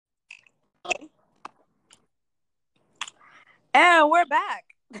And we're back.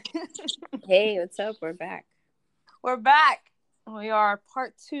 Hey, what's up? We're back. We're back. We are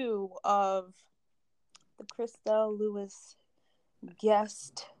part 2 of the Kristel Louis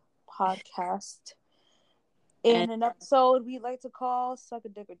guest podcast. And In an episode we like to call Suck a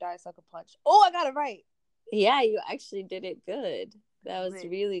Dick or Die Suck a Punch. Oh, I got it right. yeah, you actually did it good. That was Great.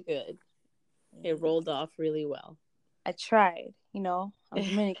 really good. It rolled off really well. I tried. I'm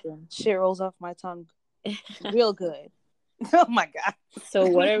Dominican. Shit rolls off my tongue real good. Oh my god. So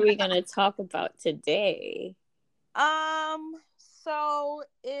what are we going to talk about today? So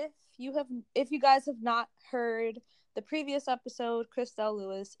if you guys have not heard the previous episode, Kristel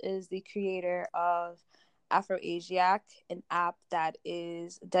Louis is the creator of Afroasiac, an app that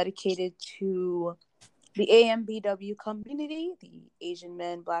is dedicated to the AMBW community, the Asian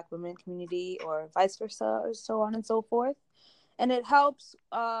men, Black women community, or vice versa, or so on and so forth. And it helps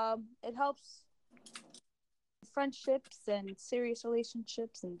friendships and serious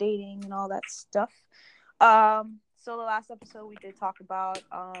relationships and dating and all that stuff. So the last episode we did talk about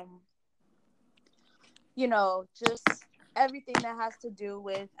just everything that has to do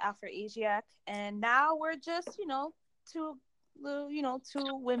with Afroasiac, and now we're just two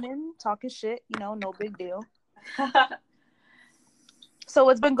women talking shit, no big deal. So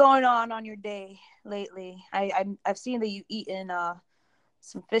what's been going on your day lately? I've seen that you eaten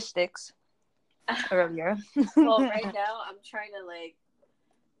some fish sticks earlier. Well, right now I'm trying to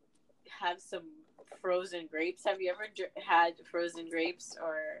have some frozen grapes. Have you ever had frozen grapes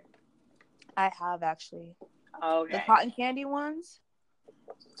or? I have actually. Okay. The cotton candy ones,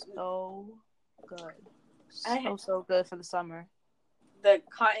 so good. So good for the summer. The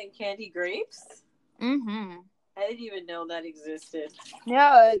cotton candy grapes? Mm-hmm. I didn't even know that existed.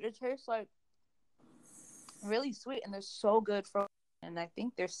 Yeah, it tastes like really sweet, and they're so good for. And I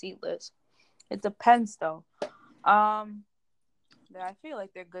think they're seedless. It depends though. I feel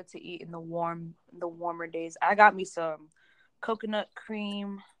like they're good to eat in the warmer days. I got me some coconut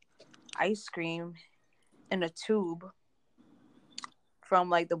cream ice cream in a tube from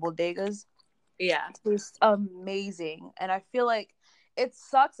the bodegas. Yeah. It tastes amazing. And I feel like it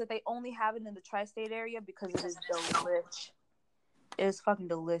sucks that they only have it in the tri-state area because it is delicious. It is fucking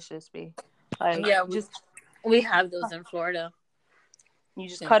delicious, B. Yeah, we have those in Florida. You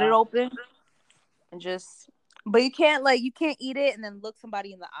just cut it open and but you can't eat it and then look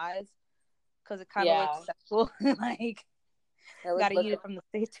somebody in the eyes because it kind of looks sexual. Gotta eat it from the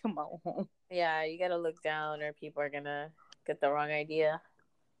stage to my home. Yeah, you gotta look down or people are gonna get the wrong idea.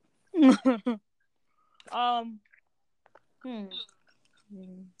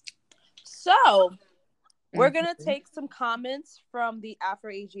 So we're gonna take some comments from the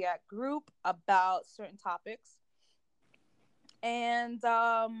Afroasiac group about certain topics, and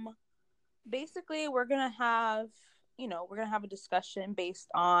basically we're gonna have a discussion based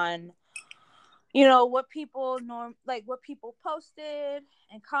on what people what people posted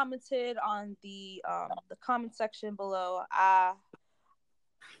and commented on the comment section below.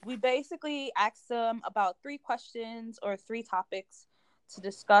 We basically asked them about 3 questions or 3 topics to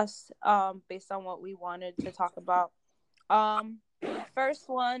discuss based on what we wanted to talk about. First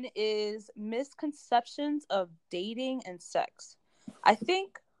one is misconceptions of dating and sex. I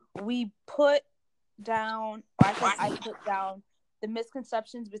think we put down, or I think I put down the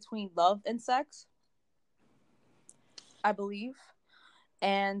misconceptions between love and sex, I believe.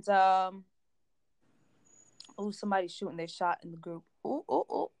 And somebody's shooting their shot in the group.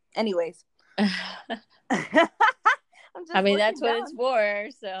 Ooh. Anyways. That's what it's for,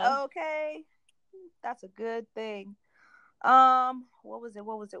 so. Okay. That's a good thing. What was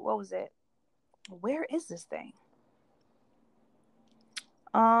it? Where is this thing?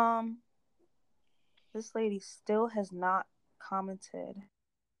 This lady still has not commented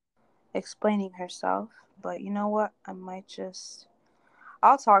explaining herself, but you know what?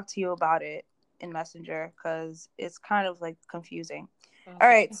 I'll talk to you about it in Messenger because it's kind of confusing. Okay. All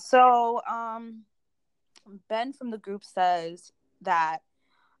right, so Ben from the group says that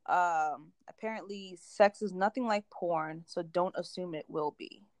apparently sex is nothing like porn, so don't assume it will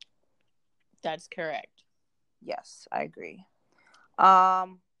be. That's correct. Yes, I agree.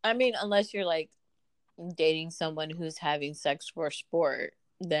 Unless you're dating someone who's having sex for sport,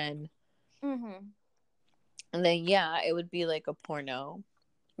 then yeah, it would be like a porno.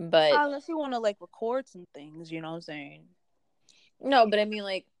 But unless you want to record some things, you know what I'm saying? No, but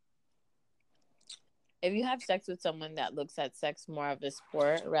if you have sex with someone that looks at sex more of a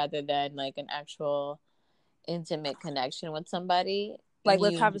sport rather than an actual intimate connection with somebody,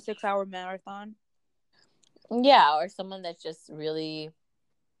 let's have a 6-hour marathon. Yeah, or someone that's just really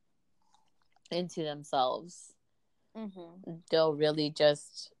into themselves. they'll really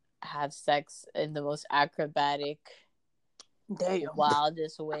just have sex in the most acrobatic, Damn.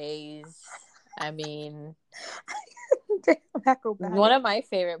 wildest ways. I mean, Damn, acrobatic. one of my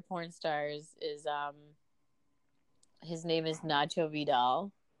favorite porn stars is his name is Nacho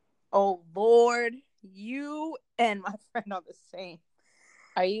Vidal. Oh Lord, you and my friend are the same.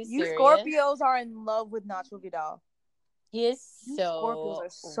 Are you You serious? Scorpios are in love with Nacho Vidal. He is You so Scorpios are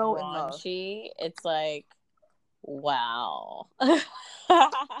so in love. raunchy. It's like, wow.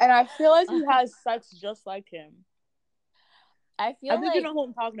 And I feel like he has sex just like him. I I think like you know who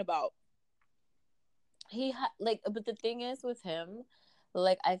I'm talking about. But the thing is with him,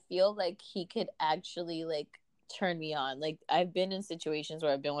 like, I feel like he could actually like turn me on. Like, I've been in situations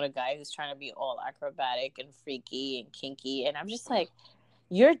where I've been with a guy who's trying to be all acrobatic and freaky and kinky, and I'm just like,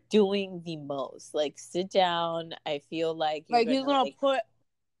 you're doing the most. Like, sit down. I feel like Like he's gonna put.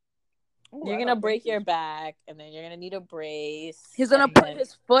 Ooh, you're gonna break your back, and then you're gonna need a brace. He's gonna put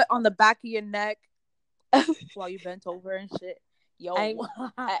his foot on the back of your neck while you bent over and shit. Yo,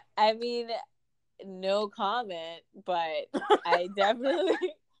 I mean, no comment, but I definitely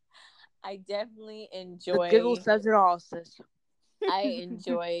enjoy. The giggle says it all, sis. I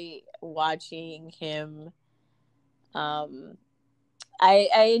enjoy watching him.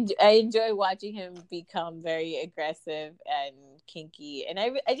 I enjoy watching him become very aggressive and kinky, and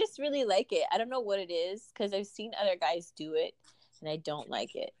I just really like it. I don't know what it is, because I've seen other guys do it, and I don't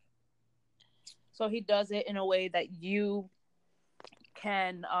like it. So he does it in a way that you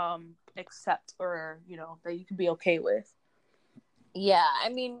can accept, or that you can be okay with. Yeah, I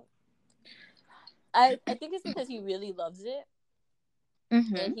mean, I think it's because he really loves it,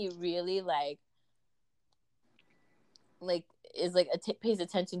 and he really like is like pays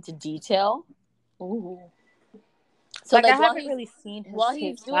attention to detail. Ooh. So like I haven't really seen his while tapes.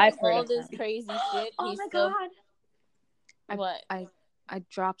 He's doing all this crazy shit. Oh he's my still... God! What? I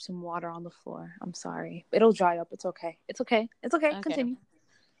dropped some water on the floor. I'm sorry. It'll dry up. It's okay. It's okay. It's okay. Continue.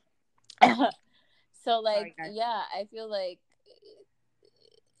 So like, yeah, I feel like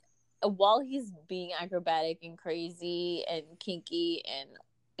while he's being acrobatic and crazy and kinky, and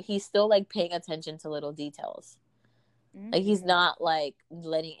he's still like paying attention to little details. Like, he's not like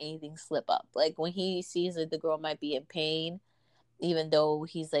letting anything slip up. Like, when he sees that the girl might be in pain, even though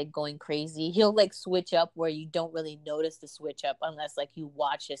he's like going crazy, he'll like switch up where you don't really notice the switch up unless like you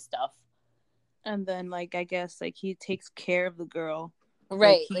watch his stuff. And then like, I guess like he takes care of the girl.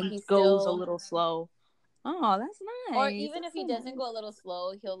 Right. Like he goes a little slow. Oh, that's nice. Or even if he doesn't go a little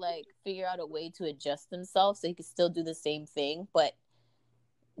slow, he'll like figure out a way to adjust himself so he can still do the same thing, but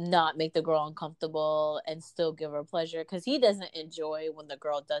not make the girl uncomfortable and still give her pleasure, because he doesn't enjoy when the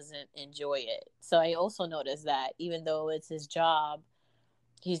girl doesn't enjoy it. So I also noticed that even though it's his job,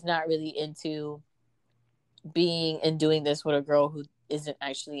 he's not really into being and doing this with a girl who isn't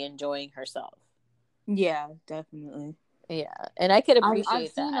actually enjoying herself. Yeah, definitely. Yeah, and I could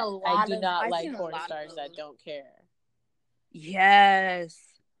appreciate that. I do not I've like porn stars that don't care. Yes,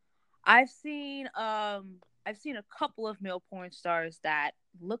 I've seen a couple of male porn stars that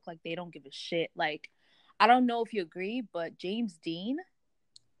look like they don't give a shit. Like, I don't know if you agree, but James Dean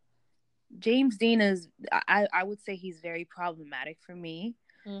is, I would say he's very problematic for me.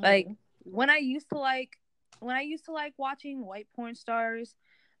 Like, when I used to like watching white porn stars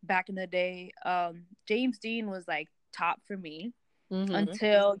back in the day, James Dean was like top for me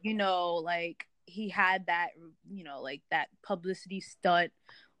until like he had that like that publicity stunt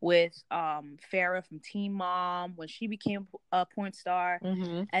with Farrah from Teen Mom when she became a porn star.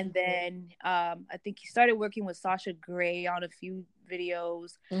 And then I think he started working with Sasha Grey on a few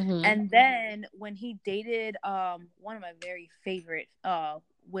videos. And then when he dated one of my very favorite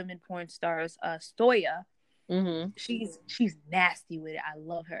women porn stars, Stoya, she's nasty with it. I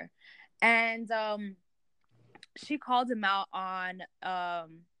love her. And she called him out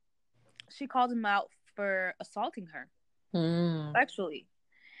for assaulting her sexually.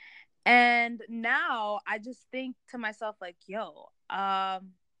 And now I just think to myself, like, yo, I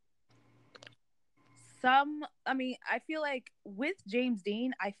feel like with James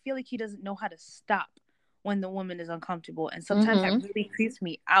Dean, I feel like he doesn't know how to stop when the woman is uncomfortable. And sometimes that really creeps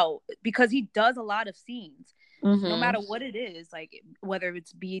me out, because he does a lot of scenes, no matter what it is, like whether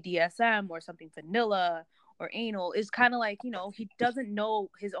it's BDSM or something vanilla or anal, is kind of like, he doesn't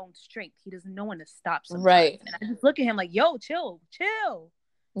know his own strength. He doesn't know when to stop sometimes. Right. And I just look at him like, yo, chill.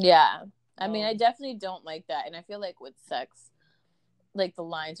 Yeah. I mean, I definitely don't like that. And I feel like with sex, like, the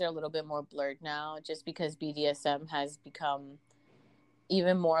lines are a little bit more blurred now, just because BDSM has become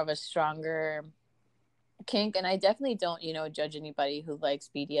even more of a stronger kink, and I definitely don't, judge anybody who likes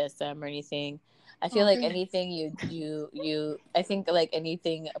BDSM or anything. I feel Oh, like good. anything I think like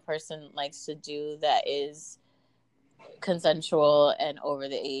anything a person likes to do that is consensual and over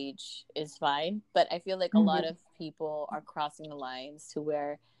the age is fine. But I feel like a lot of people are crossing the lines to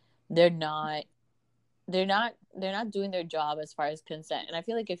where they're not they're not doing their job as far as consent. And I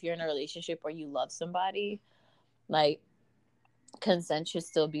feel like if you're in a relationship where you love somebody, like, consent should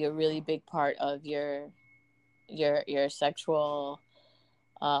still be a really big part of your sexual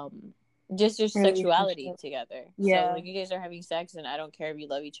um just your sexuality Relationship. together. So Yeah. when you guys are having sex, and I don't care if you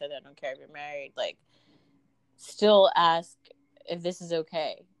love each other, I don't care if you're married, like, still ask if this is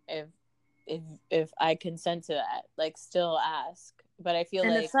okay, if if I consent to that, like, still ask. But I feel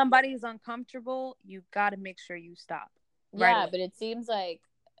And if like, somebody is uncomfortable, you got to make sure you stop right yeah, away. but it seems like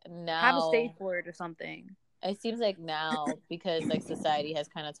Have a safe now word or something. because like society has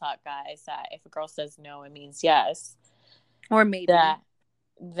kind of taught guys that if a girl says no, it means yes, Or maybe.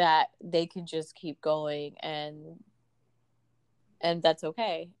 that they can just keep going, and that's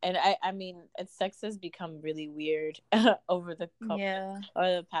okay. And I mean, sex has become really weird Yeah. over the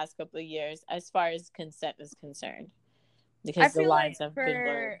past couple of years as far as consent is concerned, I because the feel like lines have been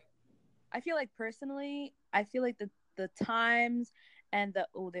blurred. for I feel like personally, I feel like the times and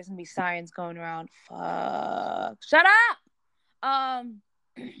there's gonna be sirens going around. Fuck. Shut up.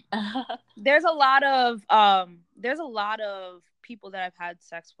 There's a lot of people that I've had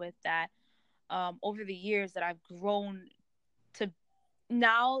sex with that over the years that I've grown to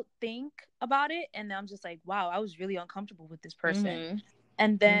now think about it, and I'm just like, wow, I was really uncomfortable with this person. Mm-hmm.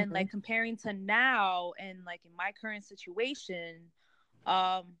 And then Mm-hmm. like comparing to now and like in my current situation,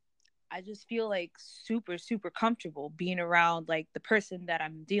 um I just feel like super super comfortable being around like the person that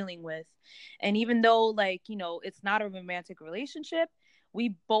I'm dealing with. And even though like, it's not a romantic relationship,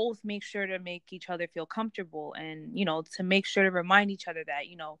 we both make sure to make each other feel comfortable, and to make sure to remind each other that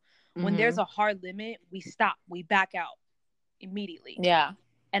when there's Mm-hmm. a hard limit, we stop, we back out immediately. Yeah.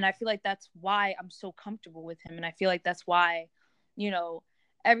 And I feel like that's why I'm so comfortable with him, and I feel like that's why you know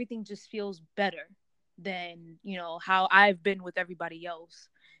everything just feels better than how I've been with everybody else,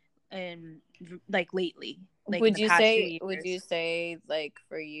 and like lately, like in Would the you past few say would years. you say like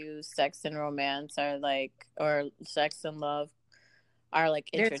for you, sex and romance are like, or sex and love are like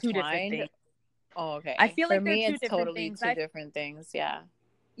They're two different intertwined? things. Oh, I okay. feel For like they're me, two it's different totally things. two different things. Yeah.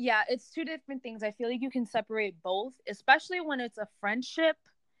 Yeah, it's two different things. I feel like you can separate both, especially when it's a friendship.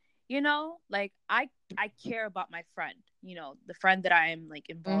 Like I care about my friend, the friend that I am like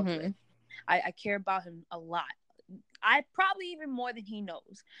involved with. Mm-hmm. I care about him a lot. I probably even more than he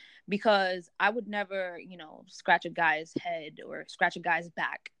knows, because I would never, scratch a guy's head or scratch a guy's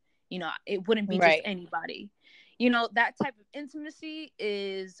back. It wouldn't be just Right. anybody. That type of intimacy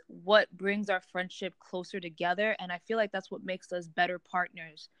is what brings our friendship closer together. And I feel like that's what makes us better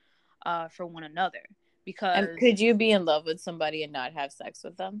partners for one another. And Because could you be in love with somebody and not have sex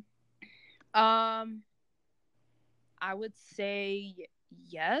with them? um, I would say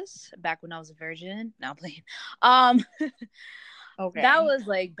yes, back when I was a virgin. Now I'm playing. Um, that Okay. was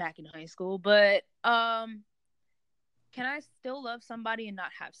like back in high school, but can I still love somebody and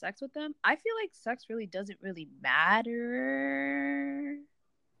not have sex with them? I feel like sex really doesn't really matter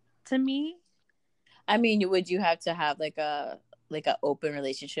to me. I mean, would you have to have like a open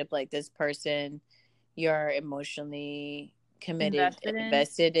relationship, like this person you're emotionally committed and Invested in.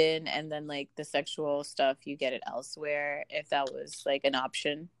 invested in, and then like the sexual stuff you get it elsewhere, if that was like an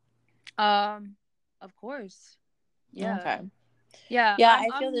option? Um, of course. Yeah. Okay. Yeah, Yeah,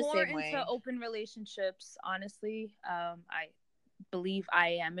 I'm I feel I'm the more same into way. open relationships, honestly. I believe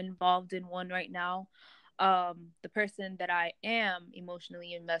I am involved in one right now. The person that I am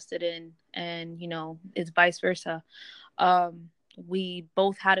emotionally invested in, and it's vice versa. Um, we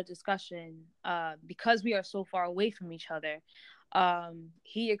both had a discussion because we are so far away from each other.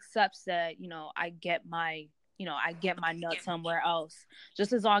 He accepts that I get my nut somewhere else,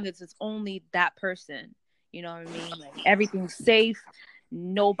 just as long as it's only that person. You know what I mean? Like everything's safe.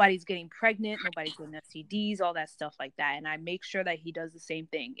 Nobody's getting pregnant. Nobody's getting STDs, all that stuff like that. And I make sure that he does the same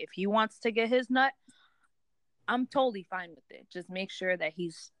thing. If he wants to get his nut, I'm totally fine with it. Just make sure that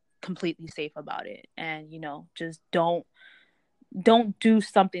he's completely safe about it. And, just don't do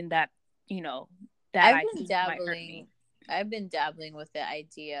something that, you know, that I've I been think might hurt me. dabbling. I've been dabbling with the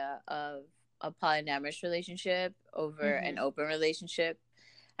idea of a polyamorous relationship over an Mm-hmm. open relationship.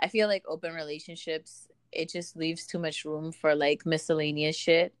 I feel like open relationships, it just leaves too much room for like miscellaneous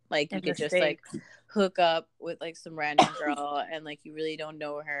shit. Like you And could just like mistakes. hook up with like some random girl and like you really don't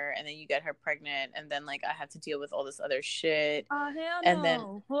know her, and then you get her pregnant, and then like I have to deal with all this other shit. Oh, hell And then,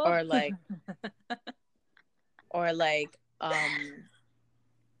 no. or like or like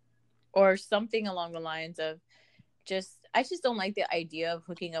or something along the lines of I just don't like the idea of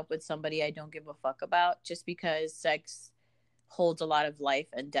hooking up with somebody I don't give a fuck about just because sex holds a lot of life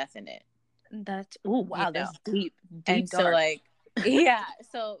and death in it. That's wow, that's deep, and so dark. like yeah,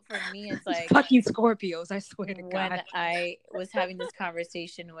 so for me it's like fucking Scorpios, I swear to when God. I was having this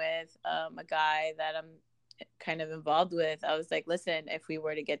conversation with a guy that I'm kind of involved with, I was like, listen, if we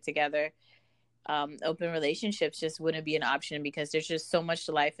were to get together, open relationships just wouldn't be an option because there's just so much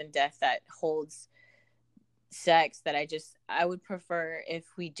life and death that holds sex that I would prefer, if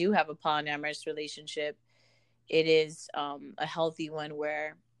we do have a polyamorous relationship, it is a healthy one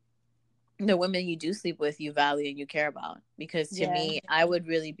where the women you do sleep with you value and you care about. Because to me, I would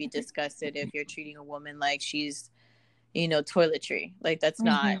really be disgusted if you're treating a woman like she's, toiletry. Like that's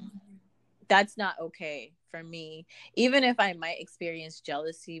not okay for me. Even if I might experience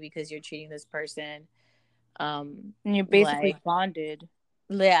jealousy because you're treating this person and you're basically bonded.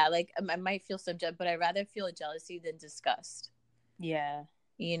 Yeah, like I might feel some but I'd rather feel jealousy than disgust. Yeah.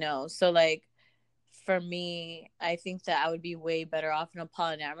 So like for me, I think that I would be way better off in a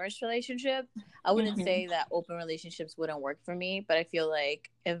polyamorous relationship. I wouldn't say that open relationships wouldn't work for me, but I feel like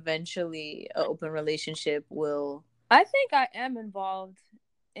eventually an open relationship will. I think I am involved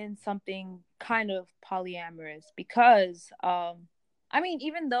in something kind of polyamorous because, I mean,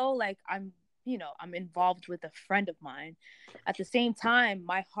 even though like I'm involved with a friend of mine, at the same time,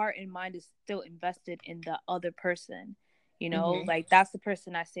 my heart and mind is still invested in the other person. Like that's the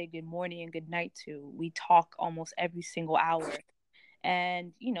person I say good morning and good night to. We talk almost every single hour.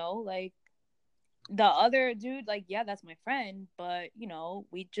 And, like the other dude, like, yeah, that's my friend, but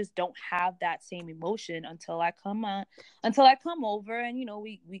we just don't have that same emotion until I come over and,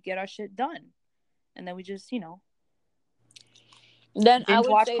 we get our shit done. And then we just, then binge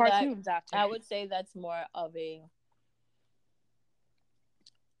watch cartoons after. I would say that's more of a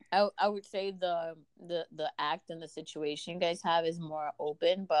I would say the act and the situation you guys have is more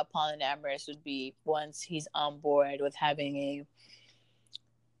open, but polyamorous would be once he's on board with having a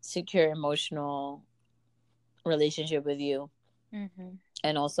secure emotional relationship with you,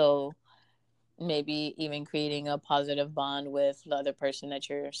 and also maybe even creating a positive bond with the other person that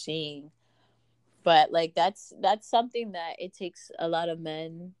you're seeing. But like that's something that it takes a lot of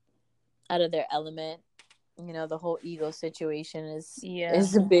men out of their element. The whole ego situation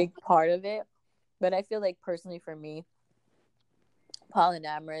is a big part of it. But I feel like personally for me,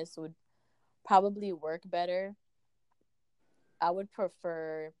 polyamorous would probably work better. I would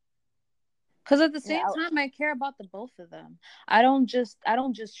prefer, because at the same time I care about the both of them. I don't just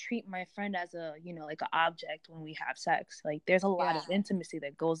treat my friend as a like an object when we have sex. Like there's a lot of intimacy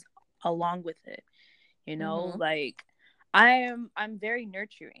that goes along with it. Like I'm very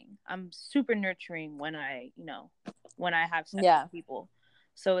nurturing. I'm super nurturing when I have sex with people.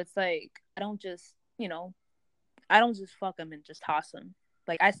 So it's like I don't just fuck them and just toss them.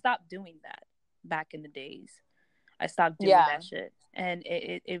 Like I stopped doing that back in the days. I stopped doing that shit, and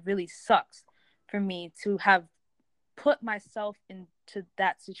it really sucks for me to have put myself into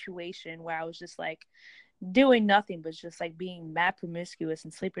that situation where I was just like doing nothing but just like being mad promiscuous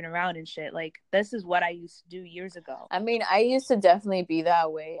and sleeping around and shit. Like this is what I used to do years ago. I mean, I used to definitely be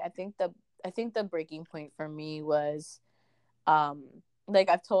that way. I think the breaking point for me was like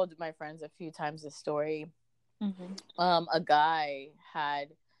I've told my friends a few times this story. A guy had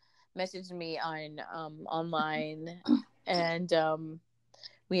messaged me on online, and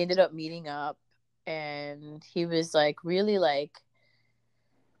we ended up meeting up, and he was like really like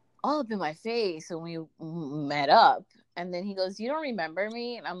all up in my face when we met up. And then he goes, "You don't remember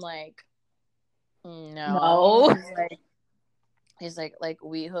me?" And I'm like, no. He's like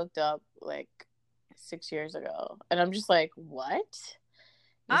we hooked up like 6 years ago. And I'm just like, what?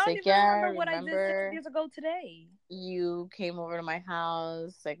 He's I don't even remember what I did 6 years ago today. You came over to my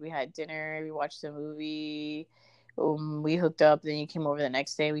house, like we had dinner, we watched a movie, we hooked up, then you came over the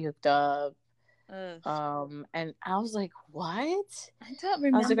next day, we hooked up. And I was like, what? I don't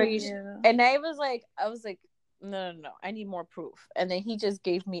remember. I was like, are you and I was like, no, I need more proof. And then he just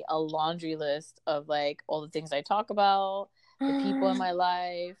gave me a laundry list of like all the things I talk about, the people in my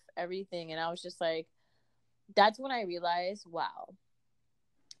life, everything. And I was just like, that's when I realized, wow,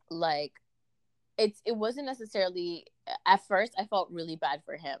 like it wasn't necessarily, at first I felt really bad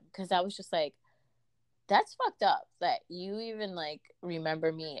for him because I was just like, that's fucked up that you even like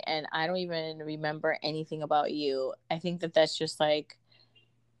remember me and I don't even remember anything about you. I think that's just like,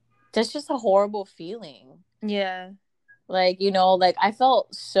 that's just a horrible feeling. Yeah. Like, like I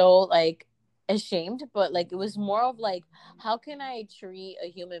felt so like ashamed, but like it was more of like, how can I treat a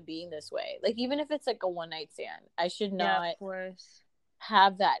human being this way? Like, even if it's like a one night stand, I should Yeah, not of course.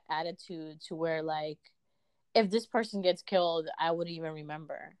 have that attitude to where like, if this person gets killed, I wouldn't even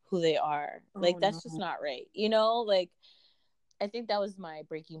remember who they are. Oh Like, that's just no. not right, you know? Like, I think that was my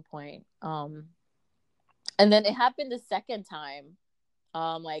breaking point. And then it happened the second time,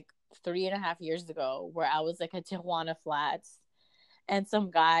 like 3.5 years ago, where I was like at Tijuana Flats, and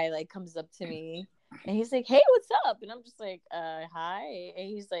some guy like comes up to me, and he's like, "Hey, what's up?" And I'm just like, "Hi," and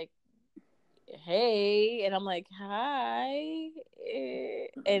he's like, "Hey," and I'm like, "Hi,"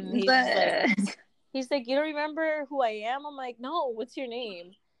 and he's like, "You don't remember who I am?" I'm like, "No, what's your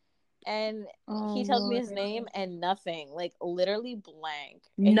name?" And Oh he tells me Lord. his name, and nothing, like literally blank.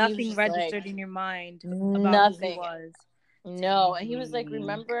 And he was Nothing just like, registered in your mind about who he nothing. was. No. And he was like, Dang.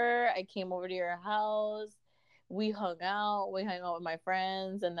 "Remember, I came over to your house. We hung out. We hung out with my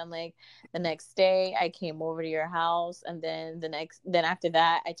friends. And then like the next day I came over to your house. And then then after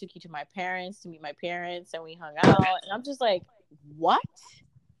that, I took you to my parents to meet my parents, and we hung out." And I'm just like, what?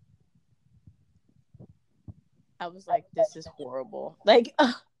 I was like, this is horrible. Like,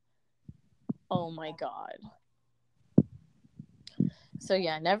 oh my God. So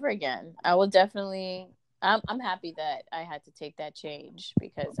yeah, never again. I will definitely. I'm happy that I had to take that change,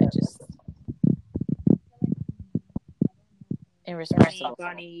 because I just irresponsible.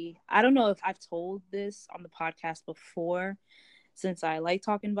 Bonnie, I don't know if I've told this on the podcast before, since I like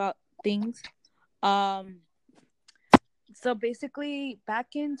talking about things. Um, so basically,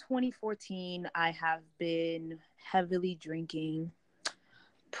 back in 2014, I have been heavily drinking,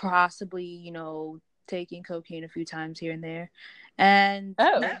 possibly, taking cocaine a few times here and there, and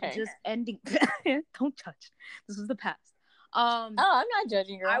Oh, okay. just ending. Don't judge. This was the past. Oh, I'm not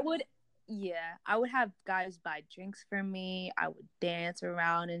judging, I girl. would, yeah, I would have guys buy drinks for me. I would dance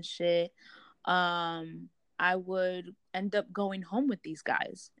around and shit. I would end up going home with these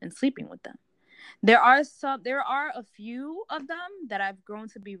guys and sleeping with them. There are a few of them that I've grown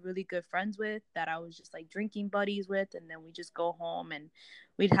to be really good friends with, that I was just like drinking buddies with, and then we just go home and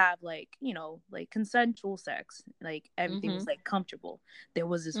we'd have like, like consensual sex. Like everything was like comfortable. There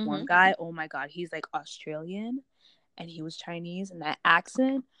was this one guy, oh my God, he's like Australian and he was Chinese, and that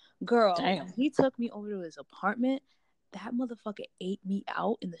accent, girl, Damn. when he took me over to his apartment, that motherfucker ate me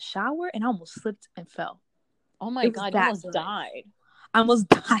out in the shower and I almost slipped and fell. Oh my It was God, you that almost good. died. I almost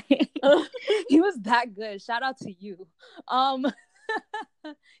died. He was that good. Shout out to you. Um,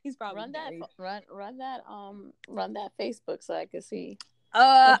 he's probably married. Run that Facebook so I can see.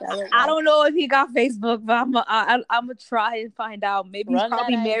 I don't know if he got Facebook, but I'm gonna try and find out. Maybe he's Run that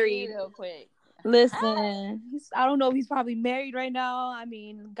probably IG married. real quick. Listen, I don't know if he's probably married right now. I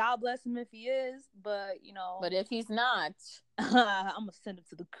mean, God bless him if he is, but But if he's not, I'm gonna send him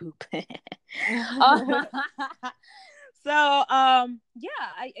to the coop. uh, So, yeah,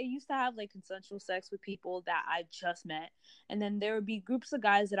 I used to have like consensual sex with people that I just met. And then there would be groups of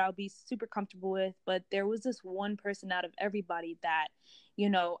guys that I would be super comfortable with. But there was this one person out of everybody that,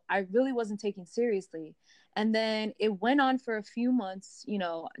 I really wasn't taking seriously. And then it went on for a few months,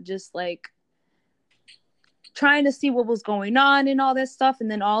 just like trying to see what was going on and all that stuff.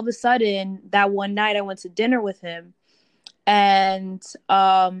 And then all of a sudden, that one night I went to dinner with him. And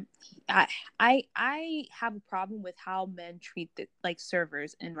I have a problem with how men treat like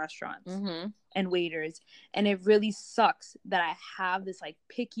servers in restaurants and waiters, and it really sucks that I have this like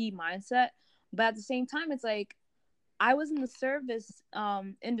picky mindset. But at the same time, it's like I was in the service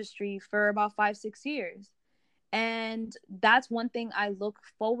industry for about 5-6 years, and that's one thing I look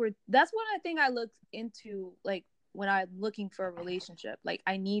forward. That's one thing I look into, like when I'm looking for a relationship. Like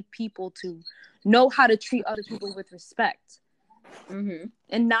I need people to know how to treat other people with respect. And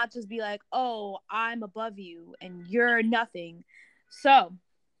not just be like, oh, I'm above you and you're nothing. So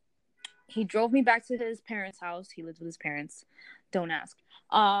he drove me back to his parents' house. He lives with his parents. Don't ask.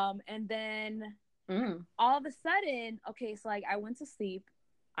 And then all of a sudden, okay, so like I went to sleep.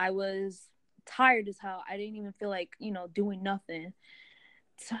 I was tired as hell. I didn't even feel like, doing nothing.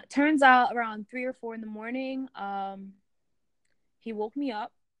 Turns out around 3 or 4 in the morning, he woke me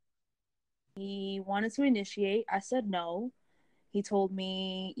up. He wanted to initiate. I said no. He told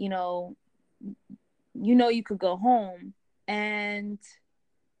me, you could go home. And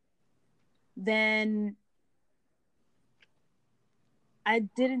then I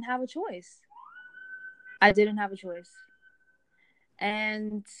didn't have a choice.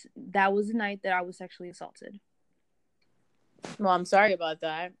 And that was the night that I was sexually assaulted. Well, I'm sorry about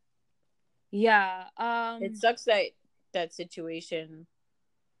that. Yeah. It sucks that situation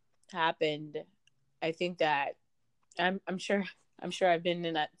happened. I think that I'm sure I'm sure I've been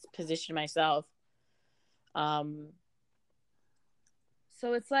in that position myself. So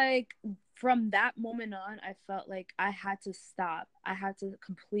it's like from that moment on, I felt like I had to stop. I had to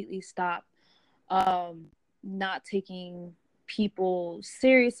completely stop not taking people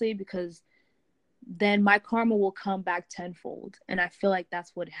seriously, because then my karma will come back tenfold. And I feel like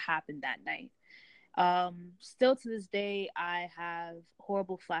that's what happened that night. Still to this day, I have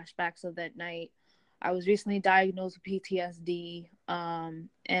horrible flashbacks of that night. I was recently diagnosed with PTSD. And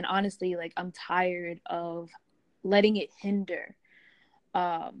honestly, like, I'm tired of letting it hinder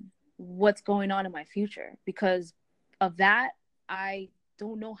what's going on in my future. Because of that, I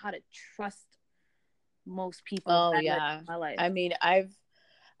don't know how to trust most people Oh that I let yeah. in my life. I mean, I've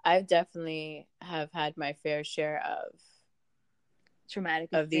definitely have had my fair share Traumatic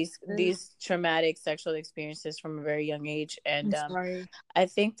of experiences. these traumatic sexual experiences from a very young age. And I'm sorry. I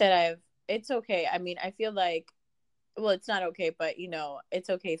think that it's okay. I mean, I feel like, well, it's not okay, but it's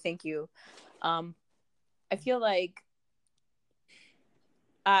okay. Thank you. I feel like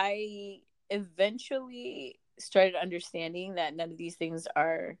I eventually started understanding that none of these things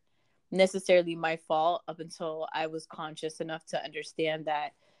are necessarily my fault, up until I was conscious enough to understand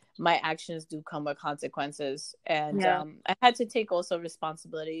that my actions do come with consequences. And Yeah. I had to take also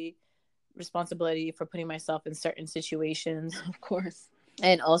responsibility for putting myself in certain situations, Of course.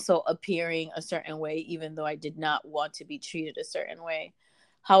 and also appearing a certain way even though I did not want to be treated a certain way.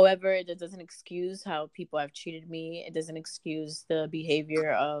 However, it doesn't excuse how people have treated me. It doesn't excuse the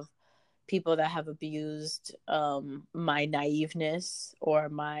behavior of people that have abused my naiveness or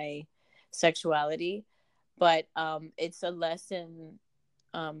my sexuality. But it's a lesson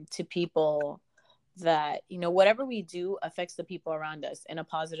to people that whatever we do affects the people around us in a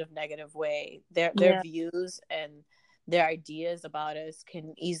positive, negative way. Their Yeah. views and their ideas about us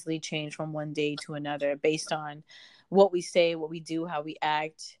can easily change from one day to another based on what we say, what we do, how we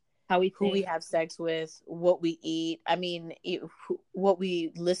act, How we who we think. have sex with, what we eat. I mean, what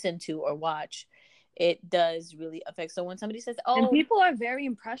we listen to or watch. It does really affect. So when somebody says, And "Oh, people are very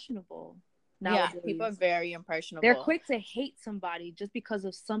impressionable yeah," people are nowadays. very They're impressionable. quick to hate somebody just because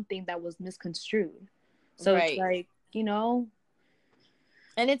of something that was misconstrued. So it's Right. like,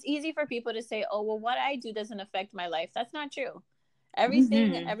 And it's easy for people to say, "Oh, well, what I do doesn't affect my life." That's not true.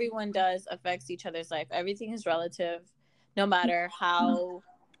 Everything mm-hmm. everyone does affects each other's life. Everything is relative, no matter how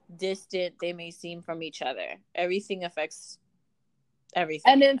distant they may seem from each other. Everything affects And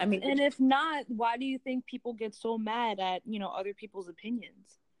everything. if I mean, and if not, why do you think people get so mad at, other people's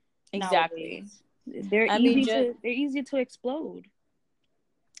opinions exactly. nowadays? They're I mean, easy just to they're easy to explode.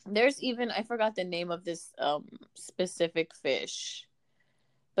 there's even, I forgot the name of this specific fish,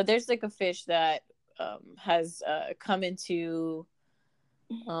 but there's like a fish that has um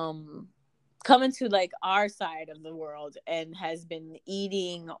come into like our side of the world and has been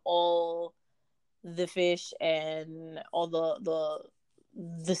eating all the fish and all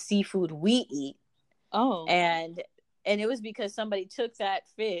the seafood we eat. Oh. And it was because somebody took that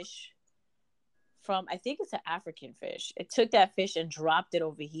fish from, I think it's an African fish. It took that fish and dropped it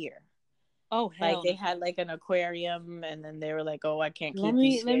over here. Oh, Like hell they no. had like an aquarium, and then they were like, "Oh, I can't Let keep me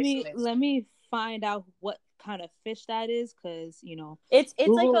these let fish." me And let me find out what kind of fish that is, because it's like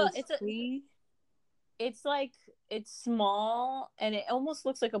Google is free. it's like it's small, and it almost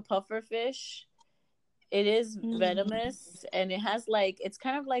looks like a puffer fish. It is Mm. venomous, and it has like, it's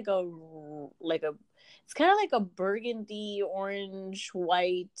kind of like it's kind of like a burgundy, orange,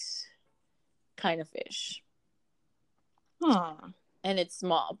 white kind of fish. Huh. And it's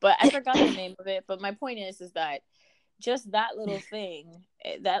small, but I forgot the name of it. But my point is that just that little thing,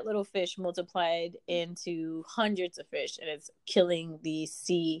 that little fish multiplied into hundreds of fish, and it's killing the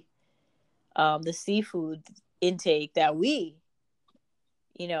seafood intake that we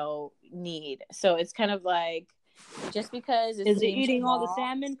need. So it's kind of like, just because it Is it seems eating all the small.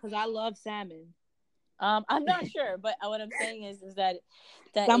 salmon? Because I love salmon. I'm not sure, but what I'm saying is that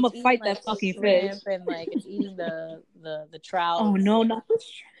I'm it's gonna eating fight like that the fucking fish. shrimp, and like it's eating the Oh trouts. no, not the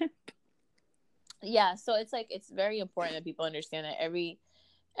shrimp. Yeah, so it's like, it's very important that people understand that every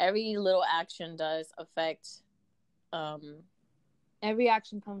little action does affect, um Every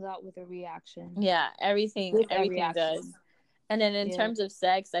action comes out with a reaction. yeah, everything With every everything does. action. And then in Yeah. terms of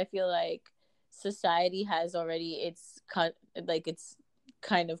sex, I feel like society has already its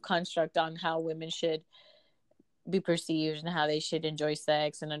kind of construct on how women should be perceived and how they should enjoy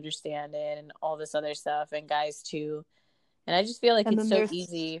sex and understand it and all this other stuff, and guys too. And I just feel like And it's then so there's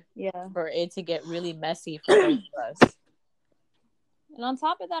easy yeah. for it to get really messy for both of us. And on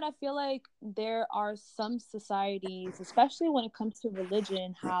top of that, I feel like there are some societies, especially when it comes to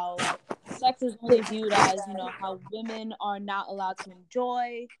religion, how sex is only viewed as, you know, how women are not allowed to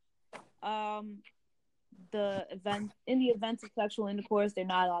enjoy um the event in the events of sexual intercourse. They're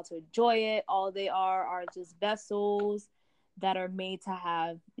not allowed to enjoy it. All they are just vessels that are made to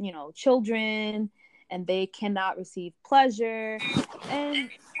have, you know, children, and they cannot receive pleasure. And you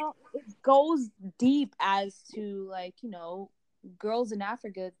know, it goes deep as to, like, you know, girls in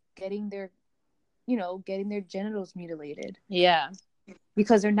Africa getting their, you know, getting their genitals mutilated. Yeah.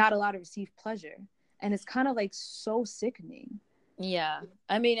 Because they're not allowed to receive pleasure. And it's kind of like so sickening. Yeah.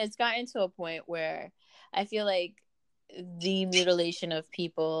 I mean, it's gotten to a point where I feel like the mutilation of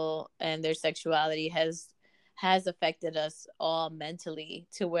people and their sexuality has affected us all mentally,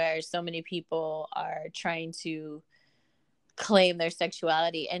 to where so many people are trying to claim their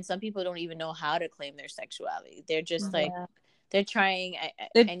sexuality, and some people don't even know how to claim their sexuality. They're just like, they're trying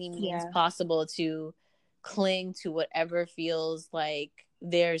any means possible to cling to whatever feels like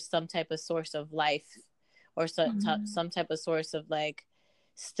there's some type of source of life, or some type of source of like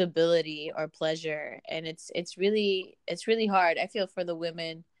stability or pleasure. And it's really hard, I feel, for the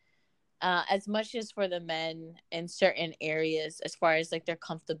women, as much as for the men in certain areas, as far as like their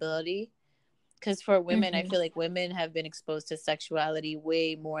comfortability. Because for women, I feel like women have been exposed to sexuality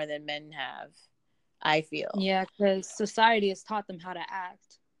way more than men have, I feel. Yeah, because society has taught them how to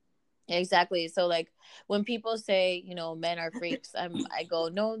act. Exactly. So like when people say, you know, men are freaks, I go,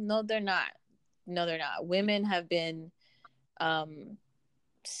 no, they're not. No, they're not. Women have been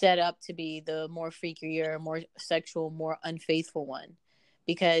set up to be the more freakier, more sexual, more unfaithful one,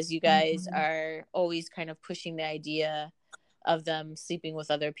 because you guys are always kind of pushing the idea of them sleeping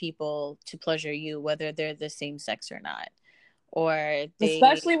with other people to pleasure you, whether they're the same sex or not. Or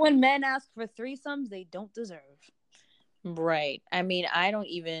especially when men ask for threesomes they don't deserve. Right. I mean, I don't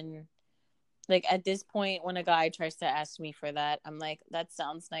even, like, at this point, when a guy tries to ask me for that, I'm like, that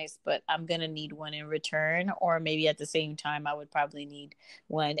sounds nice, but I'm gonna need one in return, or maybe at the same time I would probably need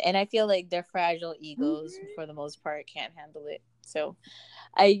one. And I feel like their fragile egos, for the most part, can't handle it. So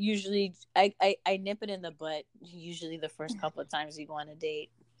I usually I nip it in the butt usually the first couple of times we go on a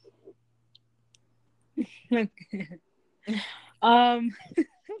date. I'm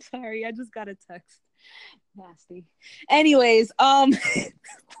sorry, I just got a text. Nasty. Anyways,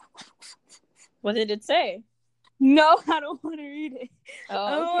 what did it say? No, I don't want to read it. Oh,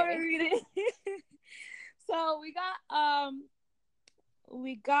 I don't okay. want to read it. So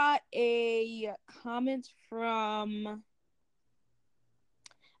we got a comment from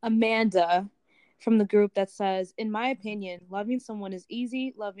Amanda from the group that says, in my opinion, loving someone is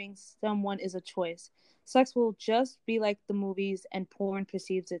easy, loving someone is a choice. Sex will just be like the movies and porn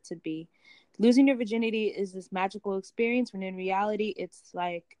perceives it to be. Losing your virginity is this magical experience when in reality it's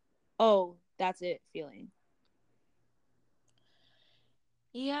like, oh, that's it feeling.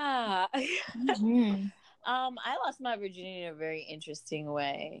 Yeah. I lost my virginity in a very interesting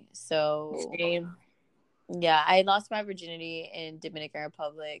way. So Same. Yeah, I lost my virginity in Dominican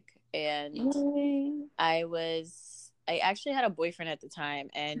Republic, and I actually had a boyfriend at the time,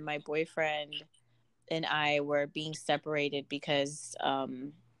 and my boyfriend and I were being separated because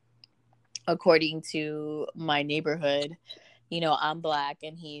according to my neighborhood, you know, I'm Black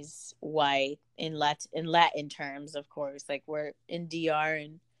and he's white in Latin terms, of course. Like, we're in DR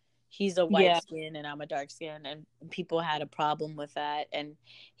and he's a white skin and I'm a dark skin, and people had a problem with that. And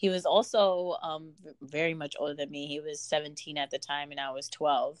he was also very much older than me. He was 17 at the time and I was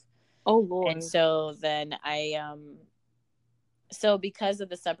 12. Oh Lord. And so then so because of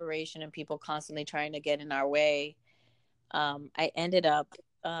the separation and people constantly trying to get in our way, I ended up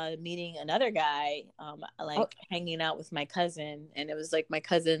meeting another guy, hanging out with my cousin, and it was like my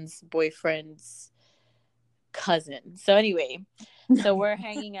cousin's boyfriend's cousin. So anyway, so we're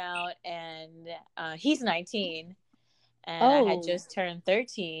hanging out, and he's 19 and I had just turned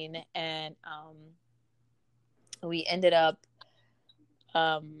 13, and we ended up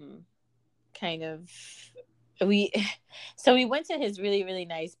kind of we went to his really, really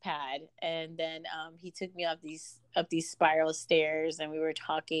nice pad, and then he took me up these spiral stairs, and we were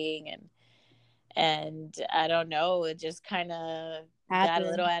talking, and I don't know, it just kind of got a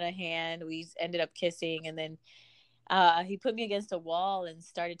little out of hand. We ended up kissing, and then he put me against a wall and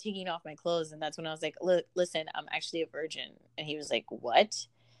started taking off my clothes, and that's when I was like, look, listen, I'm actually a virgin. And he was like, what?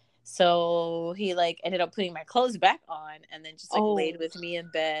 So he like ended up putting my clothes back on, and then just like laid with me in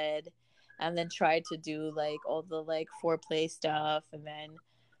bed, and then tried to do like all the like foreplay stuff, and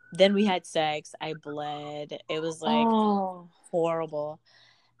then we had sex. I bled. It was like horrible.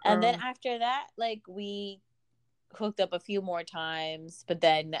 And then after that, like, we hooked up a few more times, but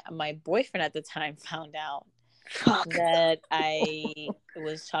then my boyfriend at the time found out. Fuck. that I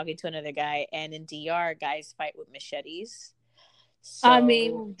was talking to another guy, and in DR, guys fight with machetes. I So,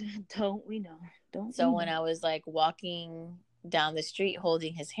 mean, don't we know? Don't we when know? I was like walking down the street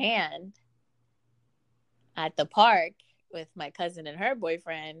holding his hand at the park with my cousin and her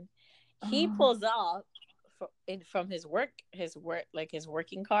boyfriend, he pulls off from his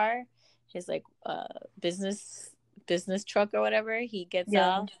working car, his like business truck or whatever. He gets Yeah.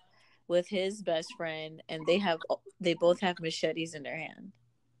 off with his best friend, and they both have machetes in their hand.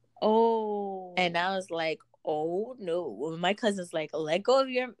 Oh. And I was like, oh no. My cousin's like, let go of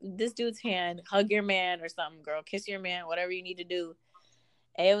this dude's hand, hug your man or something, girl, kiss your man, whatever you need to do.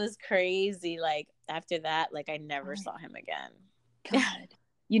 It was crazy. Like after that, like I never saw him again. God.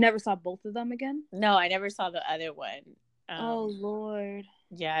 You never saw both of them again? No, I never saw the other one. Oh Lord.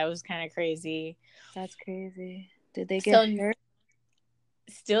 Yeah, it was kind of crazy. That's crazy. Did they get hurt?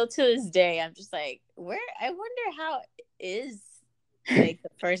 Still to this day, I'm just like, I wonder how it is like the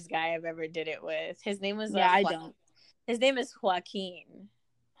first guy I've ever did it with. His name was I don't. His name is Joaquin.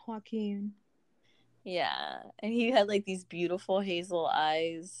 Yeah, and he had like these beautiful hazel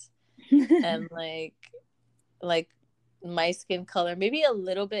eyes and like my skin color, maybe a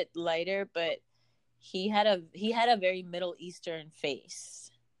little bit lighter, but he had a very Middle Eastern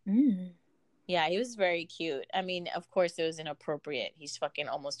face. Yeah, he was very cute. I mean, of course it was inappropriate. He's fucking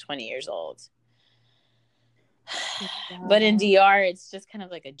almost 20 years old. But in DR, it's just kind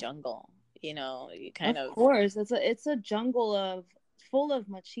of like a jungle, you know. You kind of course, it's a jungle full of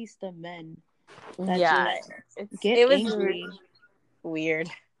machista men. That it was angry. Weird.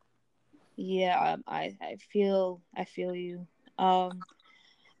 Yeah, I feel you.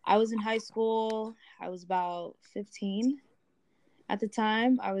 I was in high school. I was about 15 at the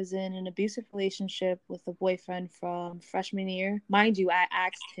time. I was in an abusive relationship with a boyfriend from freshman year. Mind you, I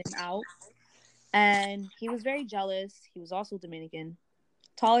asked him out, and he was very jealous. He was also Dominican,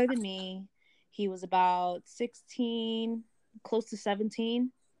 taller than me. He was about 16, close to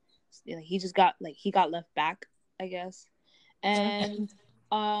 17. He just got left back, I guess. And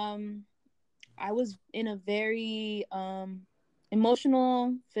I was in a very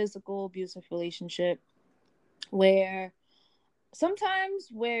emotional, physical, abusive relationship where sometimes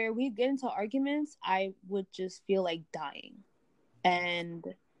where we get into arguments, I would just feel like dying. And,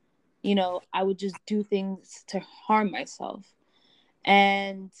 I would just do things to harm myself.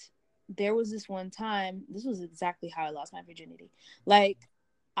 And there was this one time, this was exactly how I lost my virginity. Like,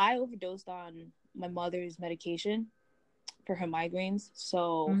 I overdosed on my mother's medication for her migraines.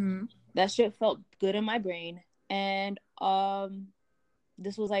 So that shit felt good in my brain. And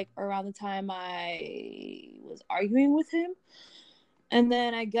this was like around the time I was arguing with him. And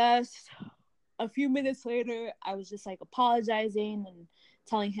then I guess a few minutes later, I was just like apologizing and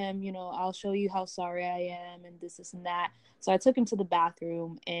telling him, I'll show you how sorry I am and this and that. So I took him to the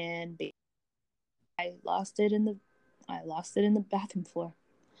bathroom, and I lost it in the bathroom floor.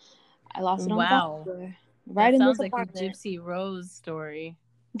 I lost it on the bathroom floor. Right, that sounds like a Gypsy Rose story.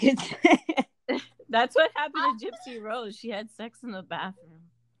 That's what happened to Gypsy Rose. She had sex in the bathroom.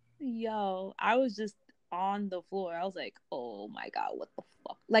 Yo, I was just on the floor. I was like, oh my God, what the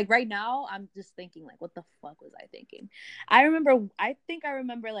fuck? Like right now, I'm just thinking like, what the fuck was I thinking? I think I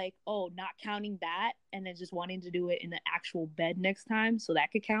remember like, oh, not counting that and then just wanting to do it in the actual bed next time so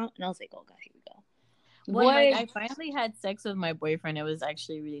that could count. And I was like, oh God, here we go. When I finally had sex with my boyfriend, it was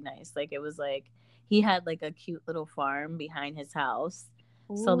actually really nice. Like it was like he had like a cute little farm behind his house.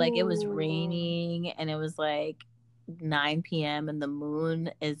 Ooh. So like it was raining and it was like 9 p.m. and the moon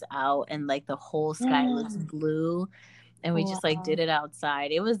is out and like the whole sky looks blue, and we just like did it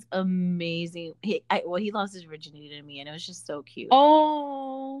outside. It was amazing. He lost his virginity to me, and it was just so cute.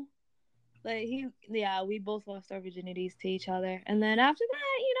 Oh, like we both lost our virginities to each other, and then after that,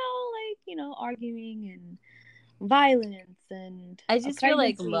 arguing and violence, and I just feel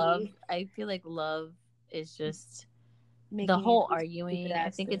like love. I feel like love is just the whole arguing. I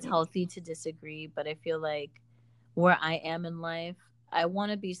think it's healthy to disagree, but I feel like where I am in life, I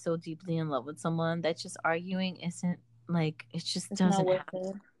want to be so deeply in love with someone that just arguing isn't like, it just doesn't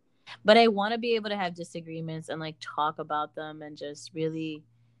happen. But I want to be able to have disagreements and like talk about them and just really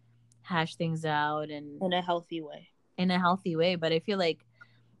hash things out and in a healthy way. But I feel like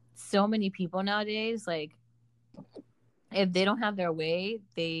so many people nowadays, like if they don't have their way,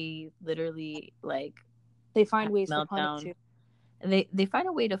 they literally like they find ways to punish you. They find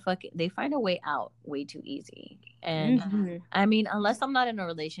a way to they find a way out way too easy. And I mean, unless I'm not in a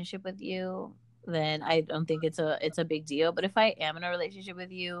relationship with you, then I don't think it's a big deal. But if I am in a relationship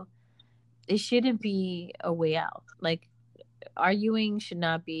with you, it shouldn't be a way out. Like arguing should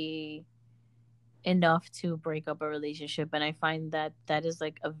not be enough to break up a relationship, and I find that that is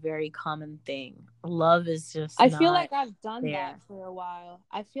like a very common thing. Love is just I feel not like I've done that there. for a while.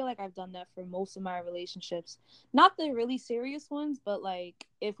 I feel like I've done that for most of my relationships. Not the really serious ones, but like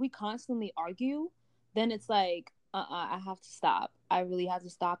if we constantly argue, then it's like, I have to stop. I really have to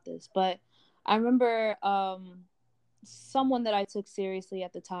stop this. But I remember someone that I took seriously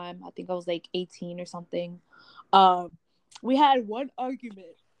at the time, I think I was like 18 or something. Um we had one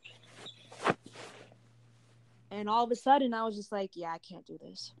argument, and all of a sudden I was just like, yeah, I can't do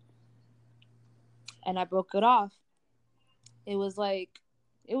this. And I broke it off. It was like,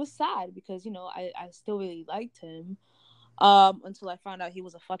 it was sad because, I still really liked him, until I found out he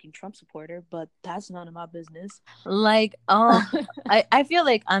was a fucking Trump supporter, but that's none of my business. Like, oh, I feel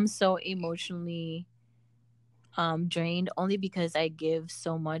like I'm so emotionally drained only because I give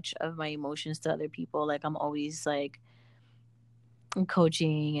so much of my emotions to other people. Like, I'm always like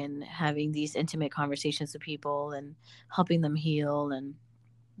coaching and having these intimate conversations with people and helping them heal and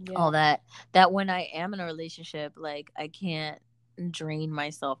all Yeah. that when I am in a relationship, like, I can't drain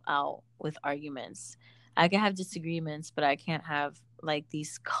myself out with arguments. I can have disagreements, but I can't have like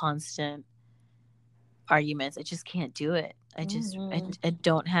these constant arguments. I just can't do it. Mm-hmm. I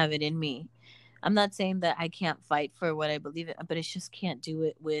don't have it in me. I'm not saying that I can't fight for what I believe in, but I just can't do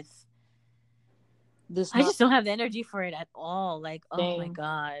it with, This I not just don't have the energy for it at all. Like, oh my thing.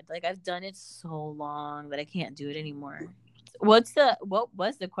 god. Like, I've done it so long that I can't do it anymore. What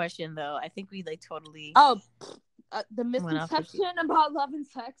was the question though? I think we like totally Oh, the went off the misconception about love and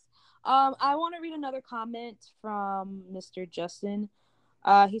sex. I want to read another comment from Mr. Justin.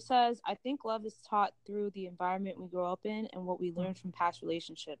 He says, I think love is taught through the environment we grow up in and what we learn from past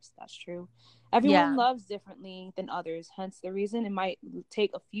relationships. That's true. Everyone Yeah. loves differently than others, hence the reason it might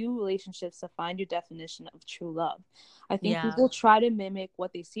take a few relationships to find your definition of true love. I think Yeah. people try to mimic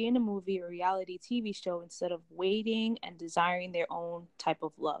what they see in a movie or reality TV show instead of waiting and desiring their own type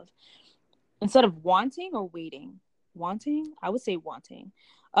of love. Instead of wanting or waiting. Wanting? I would say wanting.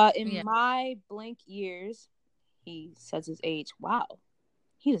 In Yeah. my blank years, he says his age. Wow,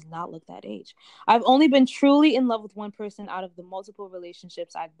 he does not look that age. I've only been truly in love with one person out of the multiple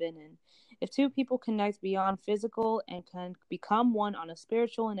relationships I've been in. If two people connect beyond physical and can become one on a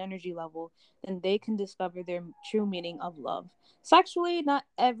spiritual and energy level, then they can discover their true meaning of love. Sexually, not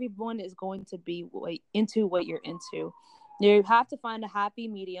everyone is going to be into what you're into. You have to find a happy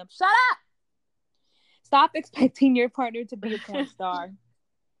medium. Shut up! Stop expecting your partner to be a porn star.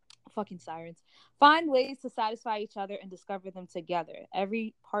 Fucking sirens. Find ways to satisfy each other and discover them together.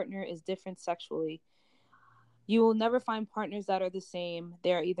 Every partner is different sexually. You will never find partners that are the same.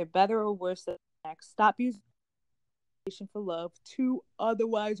 They are either better or worse than the next. Stop using for love. Two,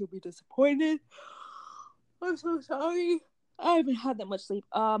 otherwise you'll be disappointed. I'm so sorry. I haven't had that much sleep.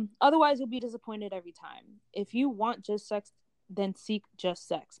 Otherwise you'll be disappointed every time. If you want just sex, then seek just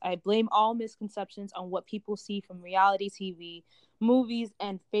sex. I blame all misconceptions on what people see from reality TV, movies,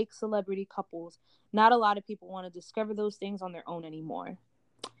 and fake celebrity couples. Not a lot of people want to discover those things on their own anymore.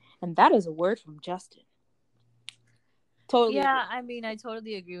 And that is a word from Justin. Totally agree. Yeah, I mean, I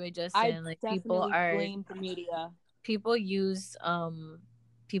totally agree with I Justin. Like, definitely blame the media people use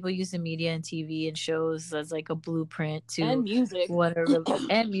people use the media and TV and shows as like a blueprint and to music. what a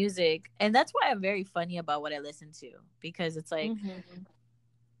and music. And that's why I'm very funny about what I listen to, because it's like Mm-hmm.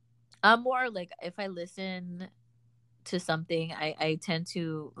 I'm more like, if I listen to something, I tend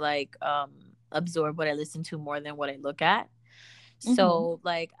to like absorb what I listen to more than what I look at. Mm-hmm. So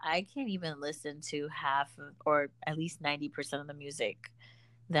like I can't even listen to half of, or at least 90% of the music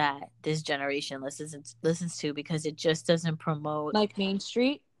that this generation listens to, because it just doesn't promote Like Main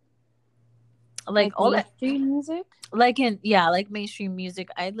Street, like like all Main that, Street music. like in, yeah, like mainstream music.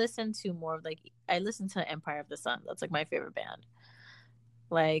 I listen to more of like, I listen to Empire of the Sun. That's like my favorite band.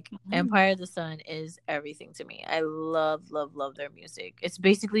 Like Mm. Empire of the Sun is everything to me. I love their music. It's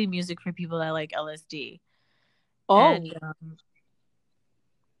basically music for people that like LSD. Oh,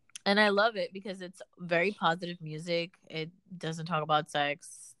 And I love it because it's very positive music. It doesn't talk about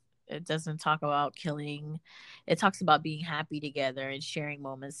sex. It doesn't talk about killing. It talks about being happy together and sharing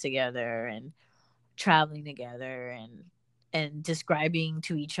moments together and traveling together and describing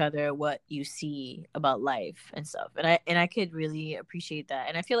to each other what you see about life and stuff. And I could really appreciate that.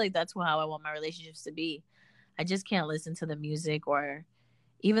 And I feel like that's how I want my relationships to be. I just can't listen to the music or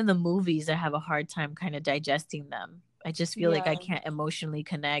even the movies. I have a hard time kind of digesting them. I just feel like yeah. I can't emotionally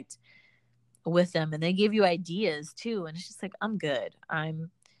connect with them, and they give you ideas too, and it's just like, I'm good.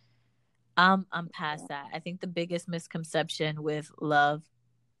 I'm past that. I think the biggest misconception with love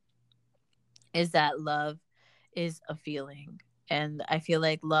is that love is a feeling. And I feel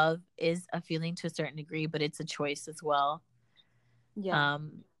like love is a feeling to a certain degree, but it's a choice as well. Yeah.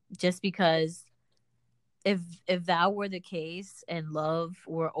 Um, just because if that were the case and love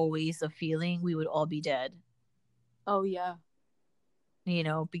were always a feeling, we would all be dead. Oh yeah.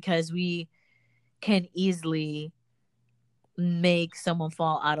 Because we can easily make someone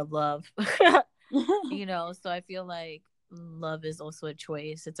fall out of love. So I feel like love is also a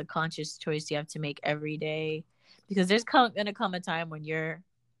choice. It's a conscious choice you have to make every day, because there's gonna come a time when you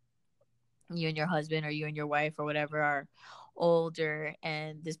and your husband or you and your wife or whatever are older,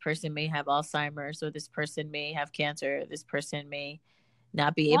 and this person may have Alzheimer's, or this person may have cancer, this person may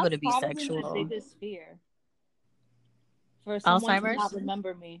not be able That's to be probably my sexual. biggest fear. For someone to not Alzheimer's.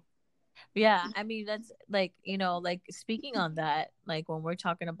 remember me. Yeah, I mean, that's like, like, speaking on that, like when we're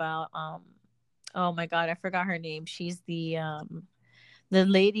talking about oh my god, I forgot her name. She's the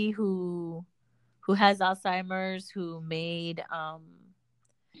lady who has Alzheimer's, who made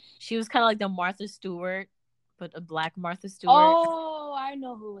she was kind of like the Martha Stewart, but a black Martha Stewart. Oh, I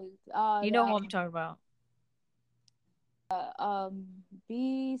know who it is. You know who I'm talking about?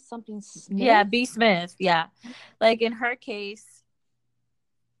 B something Yeah, Smith. B. Smith. Yeah, like in her case,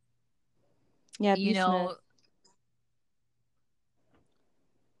 Yeah, you B Smith. know,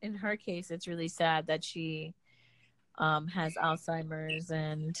 in her case, it's really sad that she has Alzheimer's,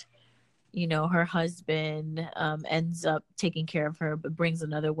 and her husband ends up taking care of her, but brings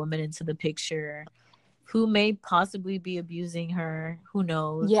another woman into the picture who may possibly be abusing her. Who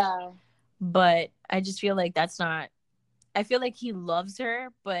knows? Yeah. But I just feel like that's not. I feel like he loves her,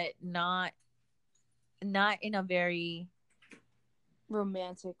 but not in a very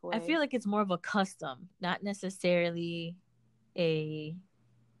Romantic way. I feel like it's more of a custom, not necessarily a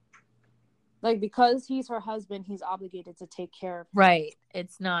like, because he's her husband, he's obligated to take care of her. Right.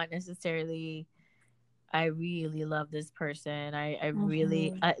 It's not necessarily I really love this person. I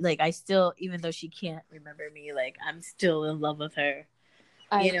really I still, even though she can't remember me, like I'm still in love with her.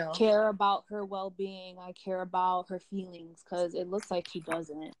 I care about her well-being. I care about her feelings, because it looks like he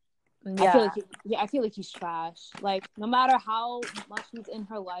doesn't. Yeah. I feel like he's trash. Like, no matter how much he's in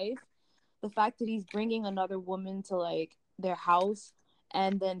her life, the fact that he's bringing another woman to like their house,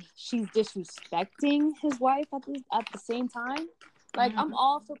 and then she's disrespecting his wife at the same time. Like, I'm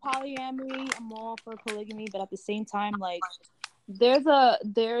all for polyamory, I'm all for polygamy, but at the same time, like, there's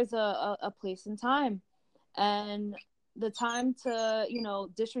a place and time, and the time to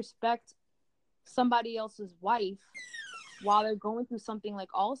disrespect somebody else's wife while they're going through something like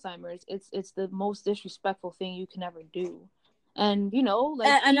Alzheimer's, it's the most disrespectful thing you can ever do. And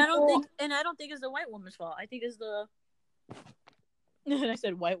like, and I don't think it's the white woman's fault. I think it's the I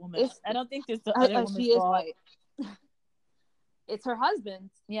said white woman. I don't think it's the other woman's she is fault. white. It's her husband.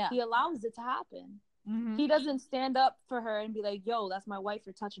 Yeah. He allows it to happen. Mm-hmm. He doesn't stand up for her and be like, yo, that's my wife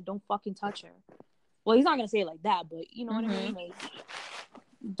you're touching, don't fucking touch her. Well, he's not gonna say it like that, but you know what I mean? Like,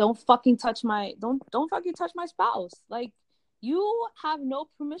 don't fucking touch my spouse. Like, you have no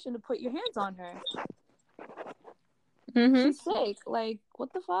permission to put your hands on her. She's sick. Like,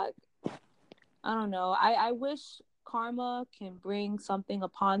 what the fuck? I don't know. I wish karma can bring something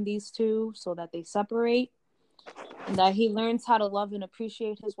upon these two so that they separate, and that he learns how to love and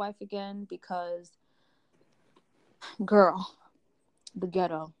appreciate his wife again, because girl, the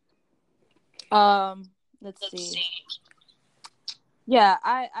ghetto. Let's see. Yeah,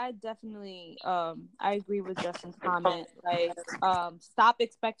 I definitely I agree with Justin's comment. Like, stop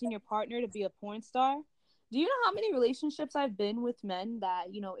expecting your partner to be a porn star. Do you know how many relationships I've been with men that,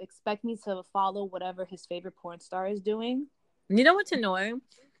 expect me to follow whatever his favorite porn star is doing? You know what's annoying?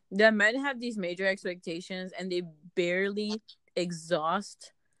 That men have these major expectations and they barely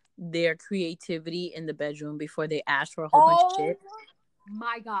exhaust their creativity in the bedroom before they ask for a whole bunch of shit.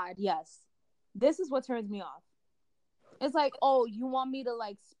 My God, yes. This is what turns me off. It's like, oh, you want me to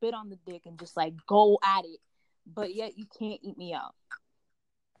like spit on the dick and just like go at it, but yet you can't eat me out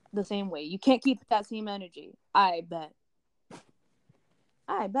the same way. You can't keep that same energy. I bet.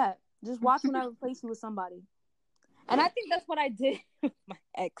 Just watch when I replace you with somebody. And I think that's what I did with my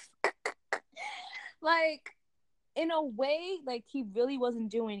ex. Like, in a way, like, he really wasn't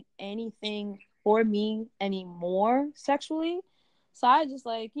doing anything for me anymore sexually. So I just,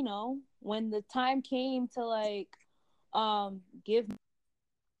 like, when the time came to like give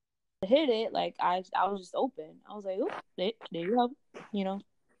hit it, like, I was just open. I was like, oh, there you go,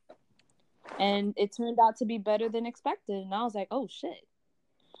 and it turned out to be better than expected. And I was like, oh shit,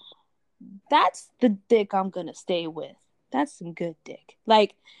 that's the dick I'm gonna stay with. That's some good dick.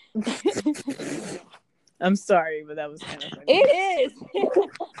 Like, I'm sorry, but that was kind of funny. It is.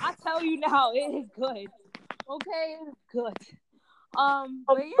 I tell you now, it is good. Okay, it is good.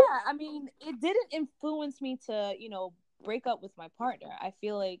 But yeah, I mean, it didn't influence me to, break up with my partner. I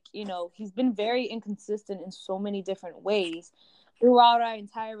feel like, he's been very inconsistent in so many different ways throughout our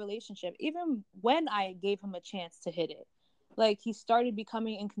entire relationship, even when I gave him a chance to hit it. Like, he started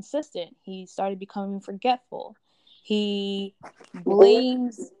becoming inconsistent. He started becoming forgetful. He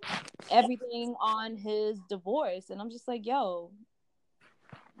blames everything on his divorce. And I'm just like, yo,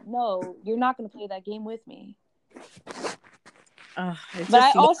 no, you're not going to play that game with me. But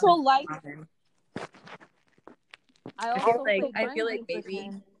I also like. I feel like maybe.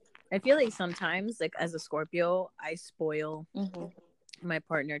 I feel like sometimes, like as a Scorpio, I spoil my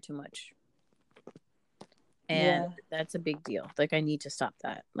partner too much. And that's a big deal. Like, I need to stop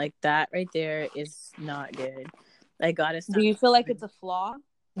that. Like, that right there is not good. I gotta stop. Do you feel like it's a flaw?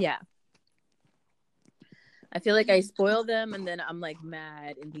 Yeah. I feel like I spoil them, and then I'm like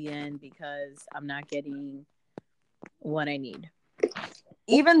mad in the end because I'm not getting what I need.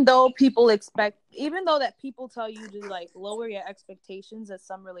 Even though that people tell you to like lower your expectations at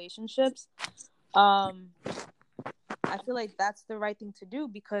some relationships, I feel like that's the right thing to do,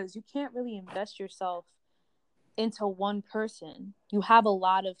 because you can't really invest yourself into one person. You have a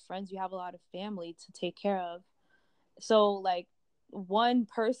lot of friends, you have a lot of family to take care of. So like one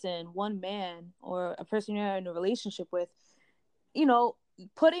person, one man, or a person you're in a relationship with,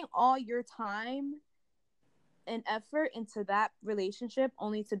 putting all your time and effort into that relationship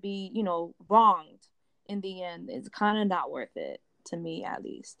only to be, wronged in the end, is kind of not worth it, to me at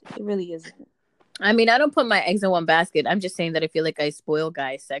least. It really isn't. I mean, I don't put my eggs in one basket. I'm just saying that I feel like I spoil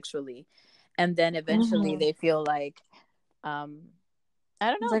guys sexually, and then eventually they feel like, I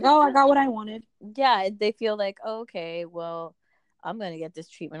don't know. It's like, oh, I got what I wanted. Yeah, they feel like, oh, okay, well, I'm gonna get this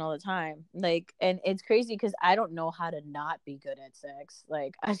treatment all the time. Like, and it's crazy because I don't know how to not be good at sex.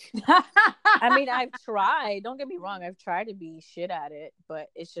 Like, I mean, I've tried. Don't get me wrong. I've tried to be shit at it, but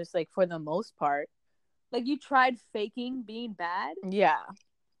it's just like, for the most part. Like, you tried faking being bad? Yeah.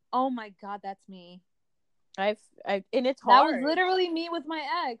 Oh my God, that's me. And it's hard. That was literally me with my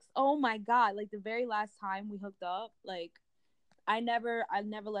ex. Oh my God. Like, the very last time we hooked up, like, I never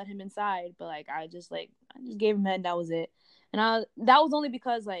let him inside, but like, I just gave him head, and that was it. And that was only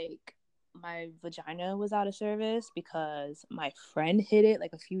because like my vagina was out of service, because my friend hit it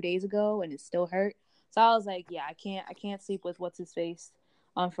like a few days ago and it still hurt. So I was like, yeah, I can't sleep with what's his face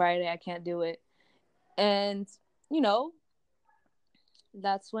on Friday. I can't do it. And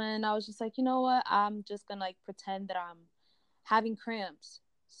that's when I was just like, you know what? I'm just gonna like pretend that I'm having cramps,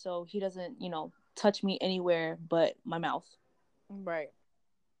 so he doesn't, touch me anywhere but my mouth. Right.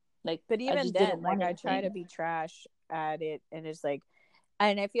 Like, but even then, like, I try to be trash at it, and it's like,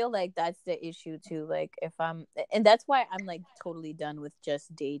 and I feel like that's the issue too. Like, and that's why I'm like totally done with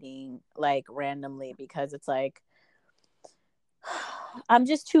just dating like randomly, because it's like, I'm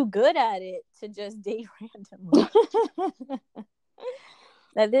just too good at it to just date randomly.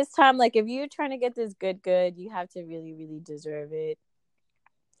 At this time, like, if you're trying to get this good, you have to really, really deserve it.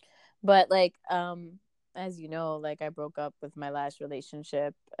 But like, as you know, like, I broke up with my last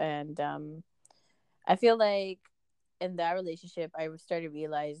relationship, and I feel like in that relationship I started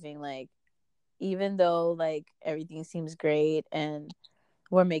realizing, like, even though like everything seems great and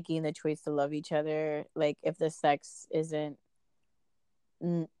we're making the choice to love each other, like, if the sex isn't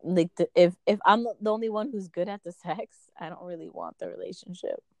like, if I'm the only one who's good at the sex, I don't really want the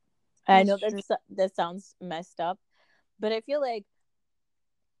relationship. I know that sounds messed up, but I feel like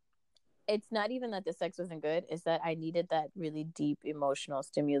it's not even that the sex wasn't good, it's that I needed that really deep emotional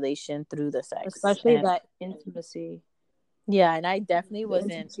stimulation through the sex, especially that intimacy. Yeah, and I definitely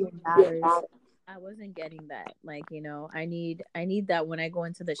wasn't. Matters. I wasn't getting that. Like, I need that when I go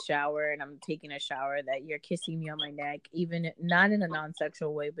into the shower and I'm taking a shower, that you're kissing me on my neck, even not in a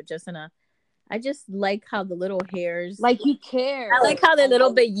non-sexual way, but just I just like how the little hairs, like, you care. I like how the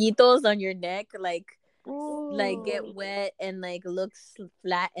little bellitos on your neck, like get wet and like looks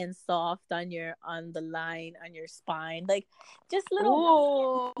flat and soft on the line on your spine, like just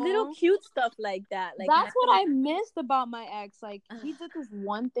little cute stuff like that. Like, that's what I missed about my ex. Like, he did this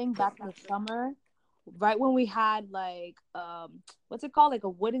one thing back in the summer, right when we had like what's it called, like a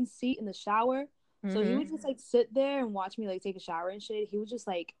wooden seat in the shower. Mm-hmm. So he would just like sit there and watch me like take a shower and shit. He would just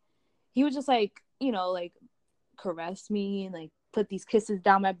like like caress me and like put these kisses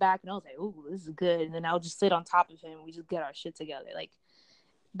down my back, and I was like, ooh, this is good. And then I would just sit on top of him and we just get our shit together. Like,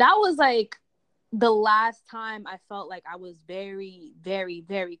 that was like the last time I felt like I was very, very,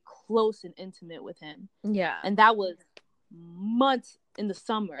 very close and intimate with him. Yeah. And that was months in the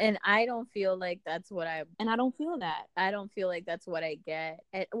summer. And I don't feel like that's what And I don't feel that. I don't feel like that's what I get.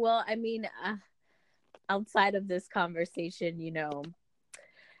 Well, I mean, outside of this conversation,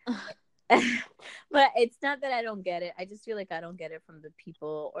 but it's not that I don't get it. I just feel like I don't get it from the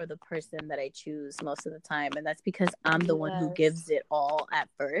people or the person that I choose most of the time. And that's because I'm the one who gives it all at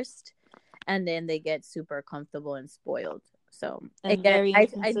first. And then they get super comfortable and spoiled. So And again, very I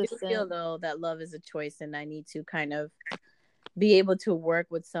do feel though that love is a choice, and I need to kind of be able to work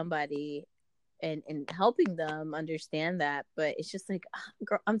with somebody and helping them understand that. But it's just like,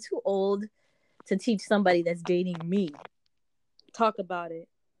 girl, I'm too old to teach somebody that's dating me. Talk about it.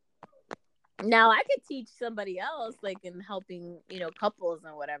 Now I could teach somebody else, like in helping, couples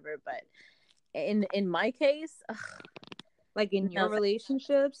and whatever. But in my case, like in your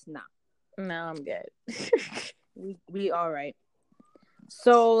relationships, nah. No, I'm good. we all right.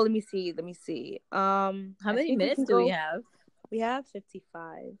 So let me see. How many minutes do we have? We have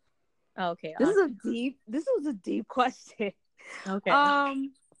 55. Okay. This was a deep question. Okay.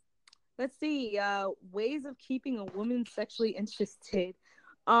 Let's see. Ways of keeping a woman sexually interested.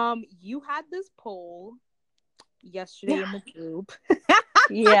 You had this poll yesterday in the group.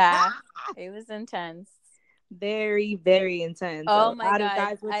 Yeah, it was intense. Very, very intense. Oh my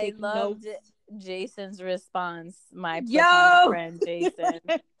God, I loved Jason's response. My friend Jason.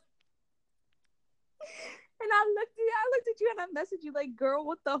 And I looked at you and I messaged you like, girl,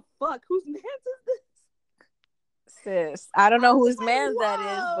 what the fuck? Whose man's is this? Sis, I don't know whose man's that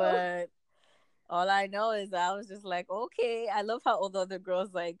is, but all I know is I was just like, okay. I love how all the other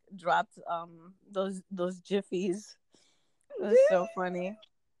girls like dropped those jiffies. It was so funny.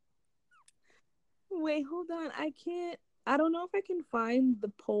 Wait, hold on. I don't know if I can find the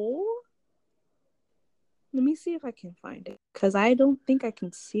poll. Let me see if I can find it. Because I don't think I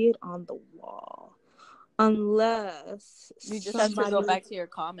can see it on the wall. Unless you just have to go back to your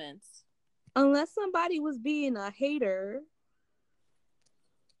comments. Unless somebody was being a hater.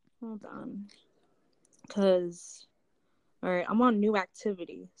 Hold on. Because, all right, I'm on new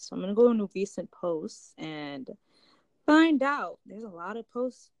activity. So I'm going to go into recent posts and find out. There's a lot of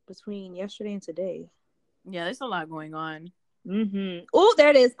posts between yesterday and today. Yeah, there's a lot going on. Mm-hmm. Oh, there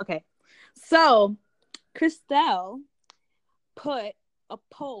it is. Okay. So, Kristel put a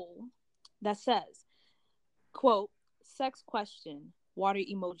poll that says, quote, sex question, water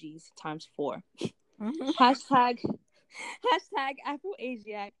emojis ×4. Hashtag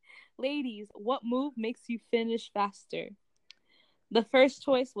Afroasiac. Ladies, what move makes you finish faster? The first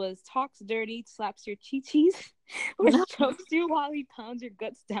choice was talks dirty, slaps your chi-chis, or strokes you while he pounds your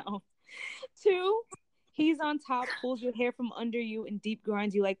guts down. 2, he's on top, pulls your hair from under you, and deep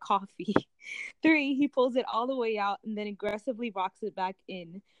grinds you like coffee. 3, he pulls it all the way out and then aggressively rocks it back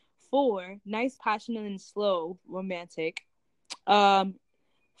in. 4, nice, passionate, and slow, romantic. 5,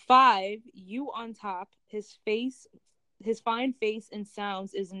 you on top, his fine face and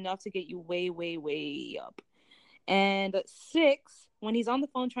sounds is enough to get you way, way, way up. And 6, when he's on the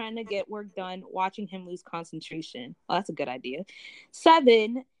phone trying to get work done, watching him lose concentration. Oh, that's a good idea.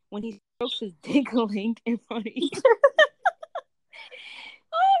 7, when he strokes his dick-a-link in front of you.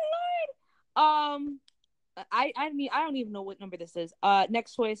 Oh, Lord. I mean, I don't even know what number this is.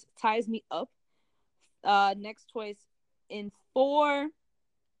 Next choice, ties me up. Next choice, in 4s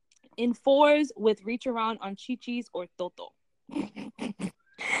with reach around on chichis or toto.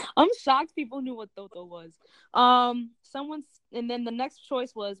 I'm shocked people knew what toto was. And then the next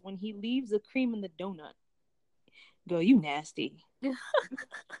choice was when he leaves the cream in the donut. Girl, you nasty.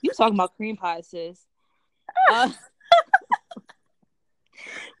 You talking about cream pie, sis.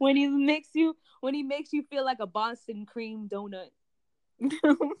 When he makes you feel like a Boston cream donut.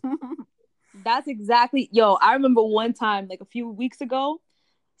 That's exactly. Yo, I remember one time, like a few weeks ago,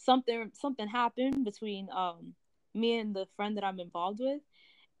 something happened between me and the friend that I'm involved with.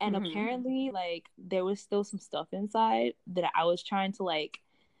 And apparently, like, there was still some stuff inside that I was trying to, like,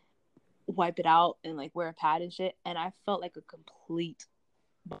 wipe it out and, like, wear a pad and shit. And I felt like a complete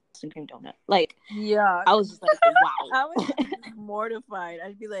Boston cream donut. Like, yeah. I was just like, wow. I was mortified.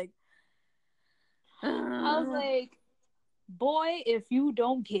 I'd be like, I was like, boy, if you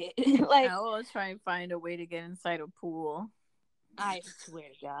don't get, like. I always try and find a way to get inside a pool. I swear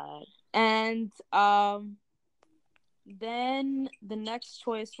to God. And, then the next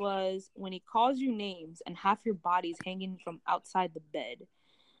choice was when he calls you names and half your body's hanging from outside the bed.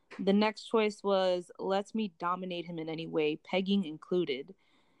 The next choice was lets me dominate him in any way, pegging included.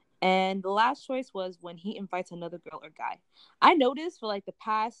 And the last choice was when he invites another girl or guy. I noticed for like the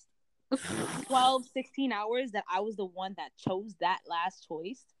past 12, 16 hours that I was the one that chose that last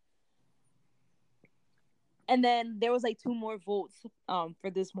choice. And then there was like 2 more votes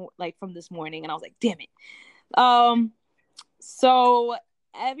for this from this morning, and I was like, damn it. So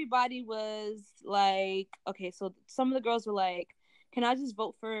everybody was like, okay, so some of the girls were like, can I just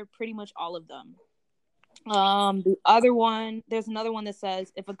vote for pretty much all of them? The other one, there's another one that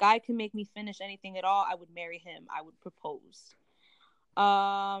says, if a guy can make me finish anything at all, I would marry him. I would propose.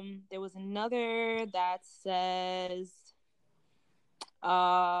 There was another that says,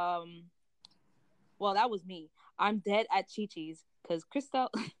 well, that was me. I'm dead at Chi-Chi's because Kristel.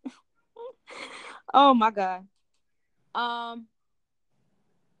 Oh my god.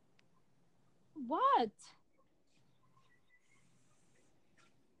 What?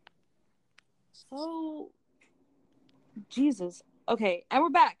 So, Jesus. Okay, and we're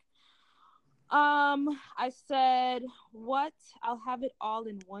back. I said, what? I'll have it all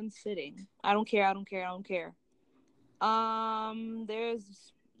in one sitting. I don't care.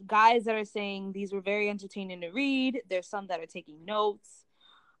 There's guys that are saying these were very entertaining to read. There's some that are taking notes.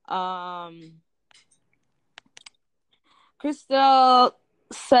 Kristel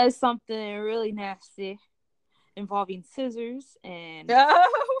says something really nasty involving scissors and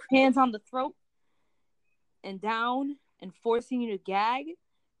hands on the throat and down and forcing you to gag.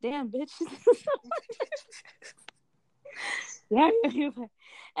 Damn, bitch. Yeah.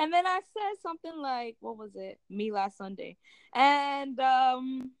 And then I said something like, what was it? Me last Sunday. And that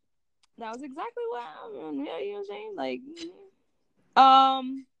was exactly what you know what I'm saying? Like,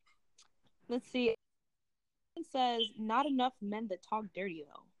 let's see. It says, not enough men that talk dirty,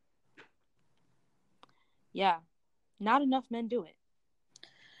 though. Yeah. Not enough men do it.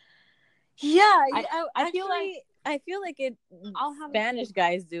 Yeah, I feel like it. Spanish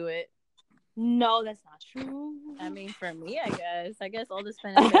guys do it. No, that's not true. I mean, for me, I guess all the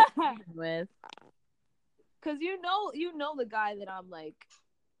Spanish guys I'm with. Cause you know the guy that I'm like,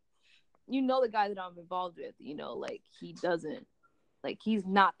 you know the guy that I'm involved with. You know, like he doesn't, like he's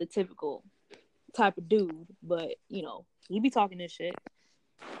not the typical type of dude, but you know he be talking this shit.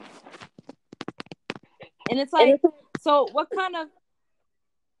 And it's like, so what kind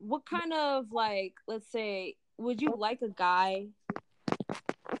of like, let's say, would you like a guy?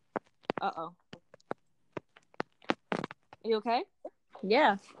 Uh-oh. You okay?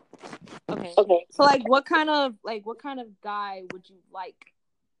 Yeah. Okay. So like what kind of guy would you like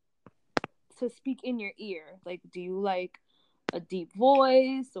to speak in your ear? Like, do you like a deep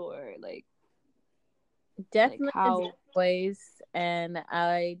voice or like definitely like how... a deep voice, and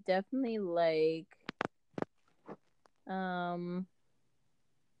I definitely like I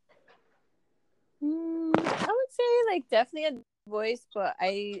would say like definitely a voice, but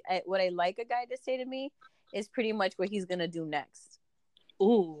I what I like a guy to say to me is pretty much what he's gonna do next.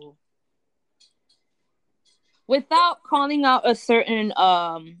 Ooh. Without calling out a certain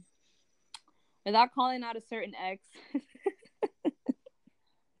ex.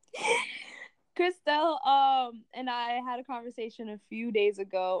 Kristel and I had a conversation a few days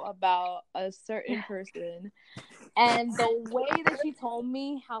ago about a certain person, and the way that she told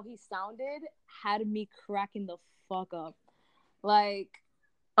me how he sounded had me cracking the fuck up. Like,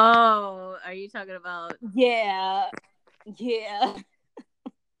 oh, are you talking about? Yeah.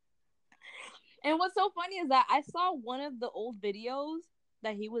 And what's so funny is that I saw one of the old videos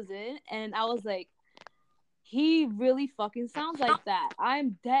that he was in, and I was like, he really fucking sounds like that.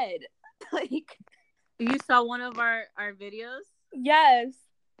 I'm dead. Like, you saw one of our videos? Yes.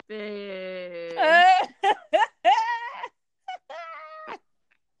 I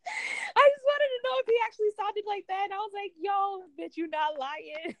just wanted to know if he actually sounded like that, and I was like, yo, bitch, you not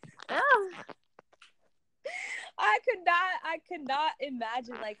lying. I could not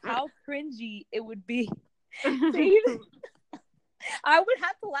imagine like how cringy it would be. I would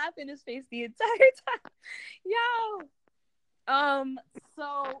have to laugh in his face the entire time. Yo.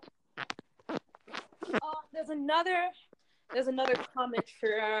 So there's another comment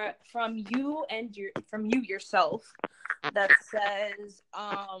from you yourself that says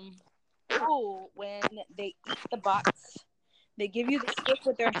when they eat the box, they give you the stick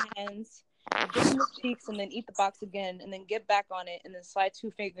with their hands, give them the cheeks, and then eat the box again, and then get back on it, and then slide 2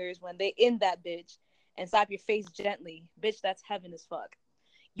 fingers when they in that bitch, and slap your face gently. Bitch, that's heaven as fuck.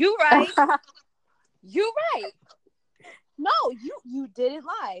 You right. You right. No, you didn't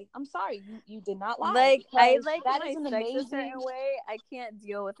lie. I'm sorry. You did not lie. Like, I like that my is an sex amazing a certain way. I can't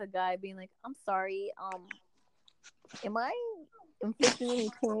deal with a guy being like, I'm sorry, am I inflicting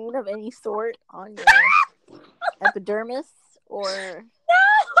any pain of any sort on your epidermis or... No,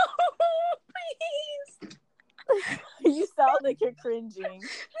 please. You sound like you're cringing.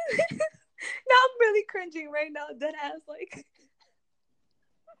 No, I'm really cringing right now, dead ass. Like,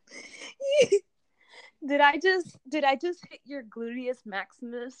 did I just hit your gluteus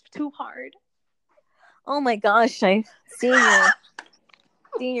maximus too hard? Oh my gosh, I see you.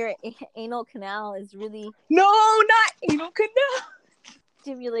 seeing your anal canal is really No, not anal canal.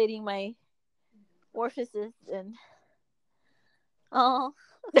 stimulating my orifices and oh.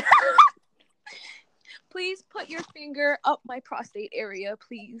 Please put your finger up my prostate area,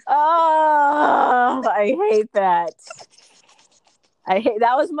 please. Oh, I hate that.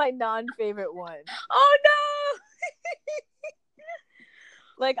 That was my non-favorite one. Oh no!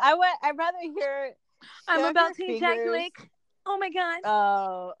 Like I'd rather hear I'm about to fingers. ejaculate. Oh my god.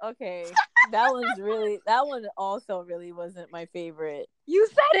 Oh, okay. That one also really wasn't my favorite. You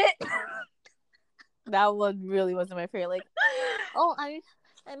said it. That one really wasn't my favorite. Like, oh,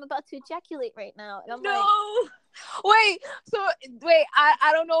 I'm about to ejaculate right now. And I'm no. like, Wait,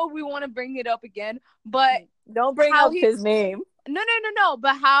 I don't know if we want to bring it up again, but don't bring up his name. No.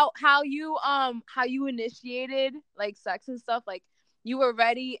 But how you initiated like sex and stuff, like you were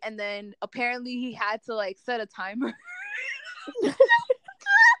ready and then apparently he had to like set a timer.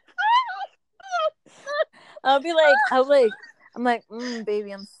 I'm like,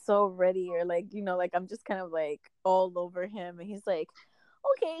 baby, I'm so ready. Or like, you know, like I'm just kind of like all over him. And he's like,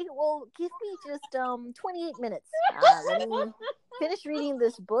 okay, well, give me just 28 minutes. Let me finish reading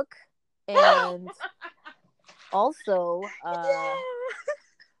this book. And also,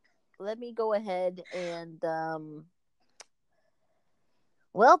 let me go ahead and, you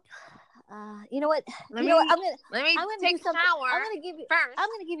know what? I'm gonna take a shower. I'm gonna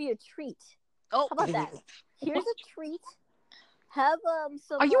give you a treat. Oh, how about that? Here's a treat. Have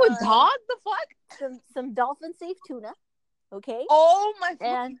some. Are you a dog? The fuck? Some dolphin safe tuna. Okay. Oh my.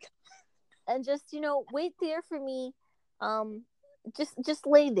 And just wait there for me. Just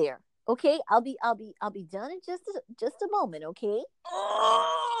lay there. Okay. I'll be done in just a moment. Okay.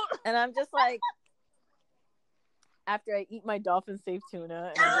 Oh. And I'm just like, after I eat my dolphin safe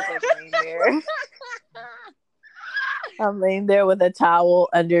tuna, and I'm just like laying there. I'm laying there with a towel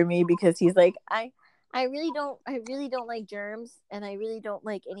under me because he's like, I really don't like germs, and I really don't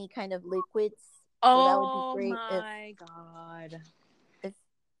like any kind of liquids. So that would be great. Oh my god! If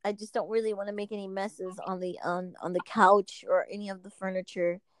I just don't really want to make any messes on the couch or any of the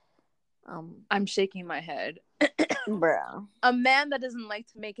furniture. I'm shaking my head, bruh. A man that doesn't like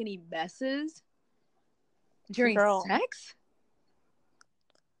to make any messes during sex.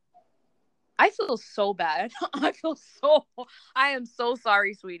 I feel so bad. I am so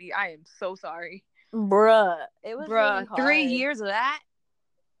sorry, sweetie. I am so sorry. Bruh. It was really hard. 3 years of that?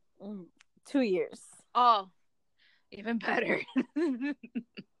 2 years. Oh, even better. And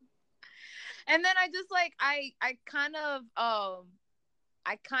then I just like, I kind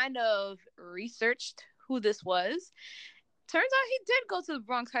of researched who this was. Turns out he did go to the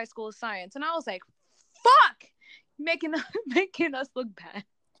Bronx High School of Science. And I was like, fuck! Making us look bad.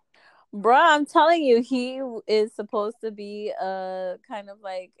 Bruh, I'm telling you, he is supposed to be kind of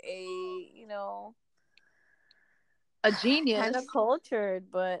like a genius, kind of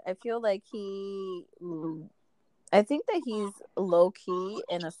cultured, but I feel like I think that he's low key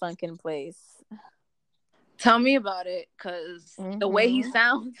in a sunken place. Tell me about it, because the way he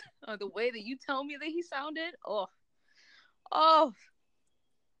sounds, or the way that you tell me that he sounded, oh,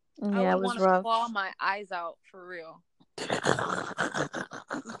 yeah, I would want to claw my eyes out for real.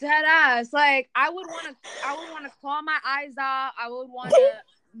 Dead ass. Like I would want to claw my eyes out. I would want to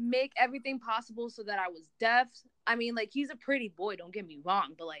make everything possible so that I was deaf. I mean, like, he's a pretty boy, don't get me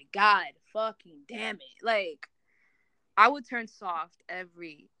wrong, but like, god fucking damn it, like I would turn soft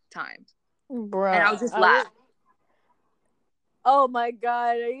every time. Bruh. And I would just laugh. Oh my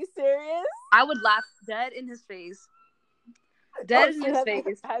god, are you serious? I would laugh dead in his face. Have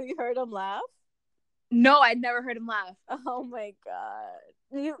you heard him laugh? No, I'd never heard him laugh. Oh my god.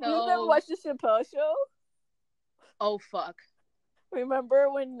 You've never watched the Chappelle Show? Oh fuck. Remember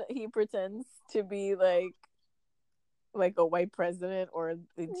when he pretends to be like a white president, or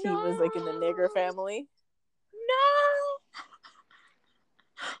he was like in the nigger family? No.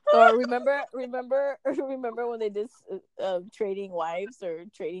 Or remember when they did trading wives or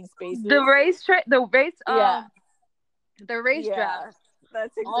trading spaces? The race yeah. The race draft.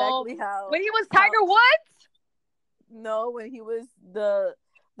 That's exactly how. When he was Tiger Woods? No, when he was the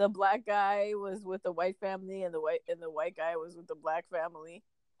black guy was with the white family, and the white guy was with the black family.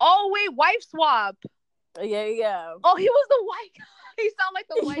 Oh wait, wife swap. Yeah. Oh, he was the white guy. He sounded like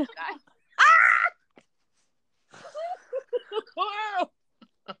the white guy.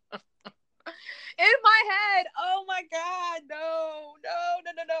 In my head. Oh my god, no.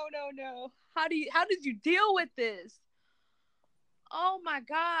 How did you deal with this? Oh my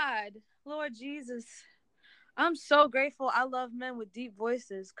god, Lord Jesus. I'm so grateful. I love men with deep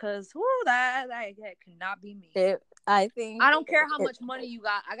voices because that cannot be me. I think I don't care how much money you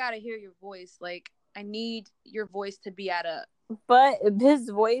got. I gotta hear your voice. Like, I need your voice to be at a. But his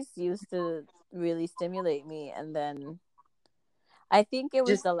voice used to really stimulate me, and then I think it was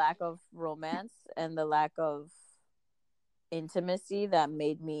Just the lack of romance and the lack of intimacy that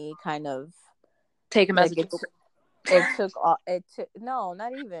made me kind of take him as a like joke. it took off. It took no,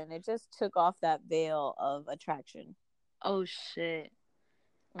 not even. It just took off that veil of attraction. Oh shit!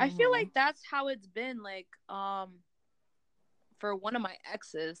 I feel Mm-hmm. like that's how it's been. Like, for one of my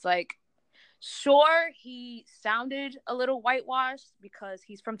exes, like, sure, he sounded a little whitewashed because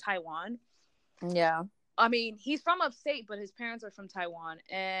he's from Taiwan. Yeah. I mean, he's from upstate, but his parents are from Taiwan.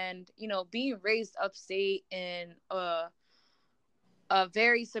 And, being raised upstate in a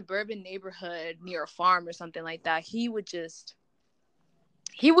very suburban neighborhood near a farm or something like that, he would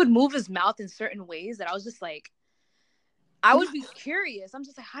move his mouth in certain ways that I was just like, I would be curious. I'm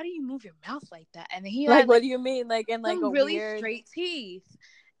just like, how do you move your mouth like that? And then he Like, had what like do you mean? Like in like some a really weird, straight teeth.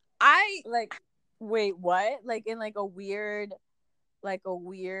 I like, wait, what? Like in like a weird, robotic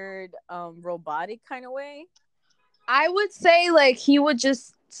kind of way? I would say like he would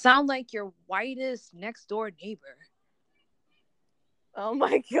just sound like your whitest next door neighbor. Oh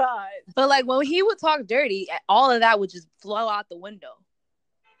my God. But like when he would talk dirty, all of that would just flow out the window.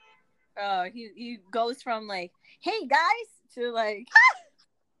 Oh, he goes from like, hey guys, to like,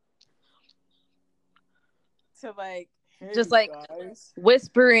 hey Just like guys.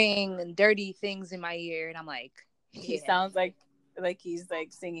 whispering and dirty things in my ear, and I'm like, yeah. He sounds like he's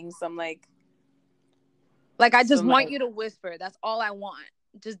like singing some like I just want like, you to whisper. That's all I want.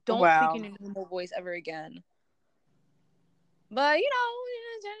 Just don't speak in your normal voice ever again. But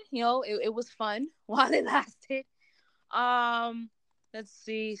it was fun while it lasted. Let's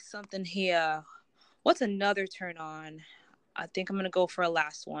see something here. What's another turn on? I think I'm gonna go for a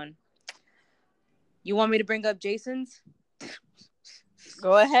last one. You want me to bring up Jason's?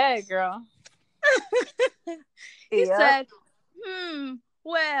 Go ahead, girl. He said,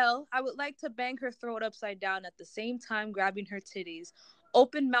 well, I would like to bang her throat upside down at the same time grabbing her titties,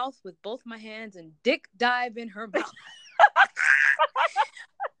 open mouth with both my hands, and dick dive in her mouth.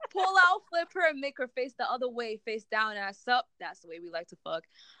 Pull out, flip her, and make her face the other way, face down, ass up. That's the way we like to fuck.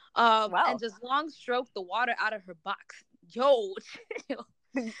 Wow. And just long stroke the water out of her box. Yo, chill.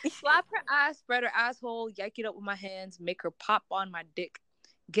 Slap her ass, spread her asshole, yank it up with my hands, make her pop on my dick.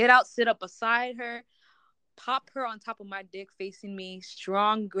 Get out, sit up beside her, pop her on top of my dick facing me,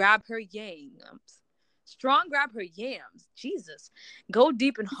 strong grab her yams. Strong grab her yams. Jesus. Go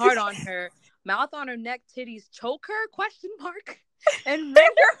deep and hard on her, mouth on her neck, titties, choke her, question mark, and ring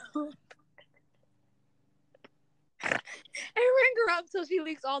her up. And ring her up till she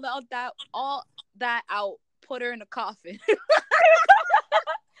leaks all that out. Put her in a coffin.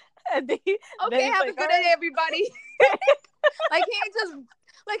 Okay, have a good day, everybody. Like he ain't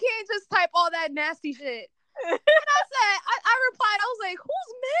just type all that nasty shit. And I replied, I was like,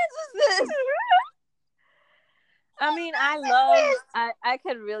 whose mans is this? I mean, I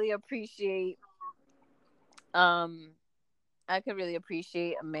could really appreciate I could really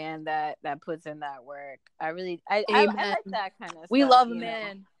appreciate a man that puts in that work. I like that kind of stuff. We love a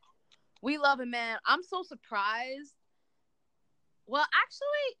man. We love a man. I'm so surprised. Well,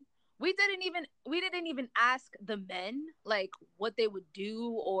 actually, we didn't even ask the men like what they would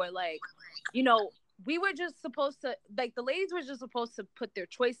do, or like, we were just supposed to, like, the ladies were just supposed to put their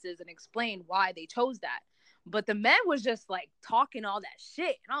choices and explain why they chose that. But the men was just like talking all that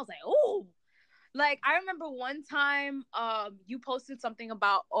shit. And I was like, oh, like, I remember one time you posted something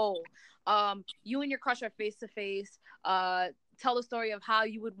about, you and your crush are face to face. Tell the story of how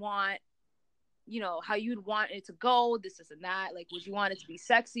you would want it to go, this and that. Like, would you want it to be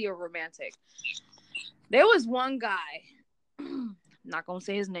sexy or romantic? There was one guy, I'm not gonna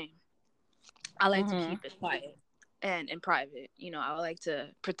say his name. I like to keep it quiet and in private. I would like to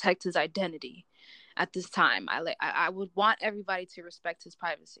protect his identity at this time. I would want everybody to respect his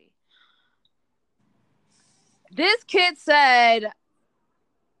privacy. This kid said,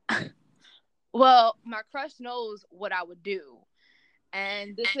 well, my crush knows what I would do.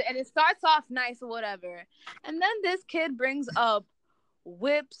 And it starts off nice or whatever. And then this kid brings up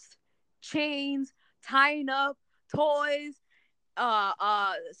whips, chains, tying up, toys,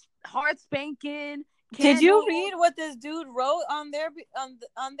 hard spanking. Candles. Did you read what this dude wrote on there?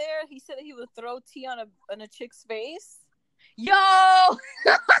 On there, he said that he would throw tea on a chick's face. Yo.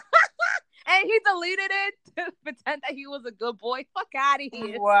 And he deleted it to pretend that he was a good boy. Fuck out of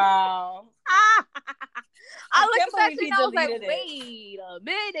here. Wow. I looked at that shit and I was like, wait a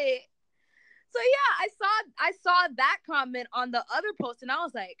minute. So yeah, I saw that comment on the other post, and I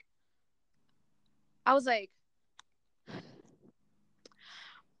was like,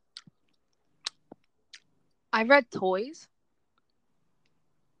 I read toys.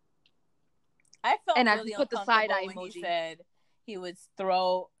 I felt And I really put the side uncomfortable eye when he emoji. said he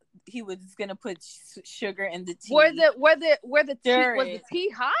was gonna put sugar in the tea. Were the tea, was the it. tea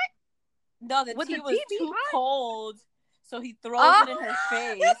hot? No, the Would the tea was tea be too hot? cold, so he throws Oh. it in her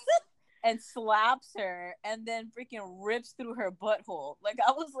face and slaps her, and then freaking rips through her butthole. Like,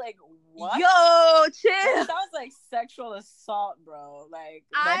 I was like, "What? Yo, chill." That sounds like sexual assault, bro. Like,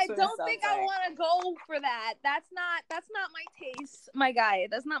 I that's what it don't sounds think like. I want to go for that. That's not my taste, my guy.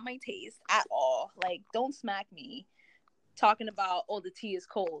 That's not my taste at all. Like, don't smack me talking about, oh, the tea is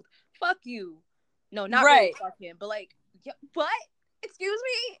cold. Fuck you. No, not really fuck him, but like, yeah, what? Excuse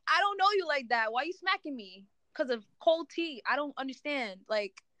me? I don't know you like that. Why are you smacking me? Because of cold tea? I don't understand.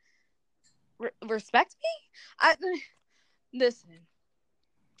 Like, respect me? Listen.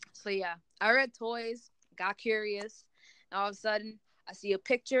 So yeah, I read toys, got curious, and all of a sudden I see a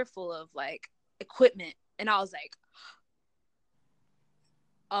picture full of like equipment, and I was like,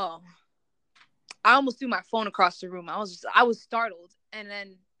 oh. I almost threw my phone across the room. I was startled. And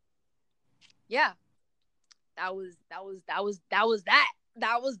then yeah, that was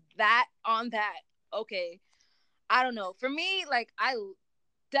that on that. Okay. I don't know. For me, like, I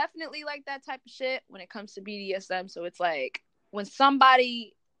definitely like that type of shit when it comes to BDSM. So it's like when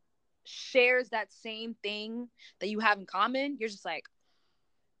somebody shares that same thing that you have in common, you're just like,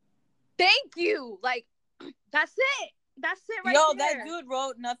 thank you. Like, that's it. That's it right there. That dude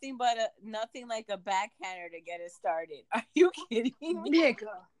wrote nothing like a backhander to get it started. Are you kidding me? Nigga.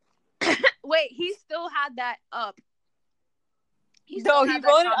 Wait, he still had that up. He wrote it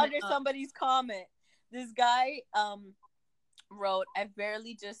under somebody's comment. This guy wrote, "I've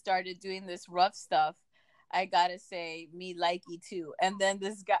barely just started doing this rough stuff. I gotta say, me likey too." And then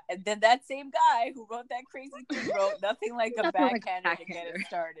that same guy who wrote that crazy thing wrote nothing like a backhander to get it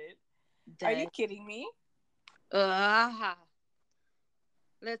started. Dead. Are you kidding me?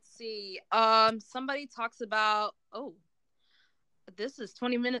 Let's see. Somebody talks about, this is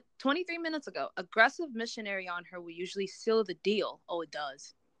 23 minutes ago. Aggressive missionary on her will usually seal the deal. Oh, it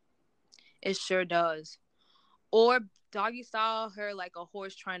does. It sure does. Or doggy style her like a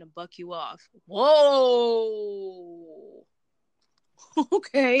horse trying to buck you off. Whoa.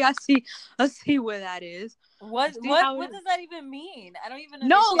 Okay, I see where that is. What does that even mean? I don't even understand.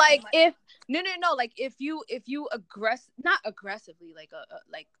 No, like like if you not aggressively, like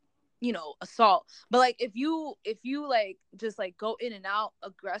like, you know, assault, but like if you like just like go in and out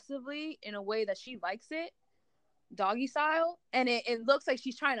aggressively in a way that she likes it, doggy style, and it looks like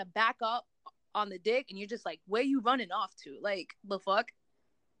she's trying to back up on the dick, and you're just like, where you running off to? Like, the fuck?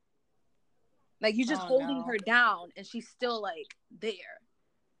 Like, you're just holding her down and she's still like there.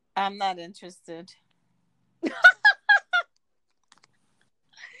 I'm not interested.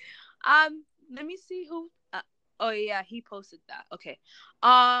 Let me see who. Oh yeah, he posted that. Okay.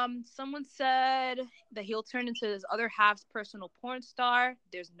 Someone said that he'll turn into his other half's personal porn star.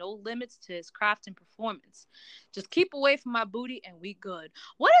 There's no limits to his craft and performance. Just keep away from my booty and we good.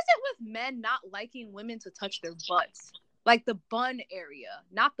 What is it with men not liking women to touch their butts? Like the bun area,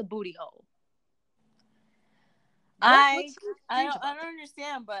 not the booty hole. I don't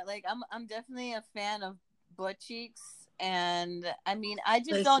understand, but like I'm definitely a fan of butt cheeks. And I mean, I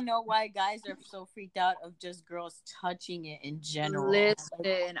just don't know why guys are so freaked out of just girls touching it in general.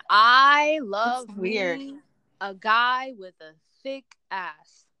 Listen, I love a guy with a thick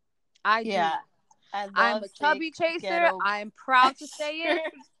ass. I do. I'm a chubby chaser. I'm proud to say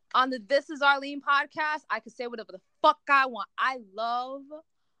it. On the This Is Arlene podcast, I can say whatever the fuck I want. I love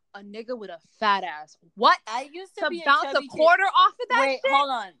a nigga with a fat ass. What? I used to be bounce a quarter off of that shit? Wait, hold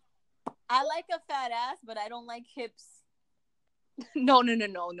on. I like a fat ass, but I don't like hips. No.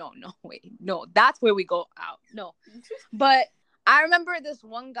 Wait, no. That's where we go out. No. But I remember this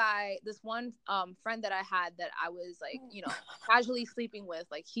one friend that I had that I was like, you know, casually sleeping with.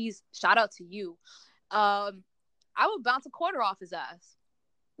 Like, he's, shout out to you. I would bounce a quarter off his ass.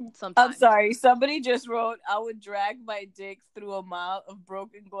 Sometimes. I'm sorry. Somebody just wrote, "I would drag my dick through a mile of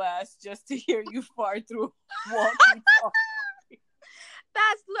broken glass just to hear you fart through walkie-talkie."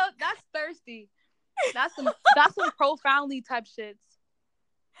 That's thirsty. That's some profoundly type shits.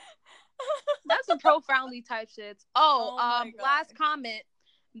 That's some profoundly type shits. Last comment.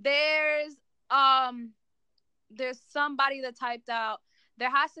 There's somebody that typed out,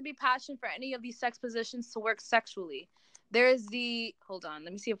 there has to be passion for any of these sex positions to work sexually. There's hold on,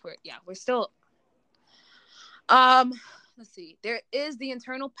 let me see if we're still let's see. There is the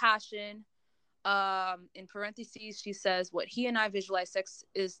internal passion In parentheses, she says what he and I visualize sex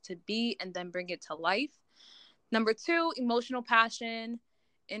is to be and then bring it to life. Number 2, emotional passion,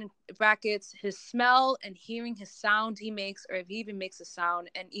 in brackets, his smell and hearing his sound he makes, or if he even makes a sound,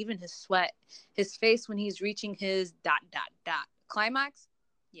 and even his sweat, his face when he's reaching his ... climax.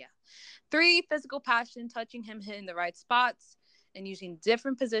 Yeah. 3, physical passion, touching him in the right spots and using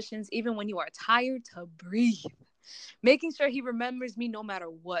different positions, even when you are tired, to breathe. Making sure he remembers me no matter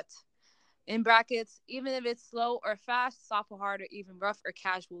what. In brackets, even if it's slow or fast, soft or hard, or even rough or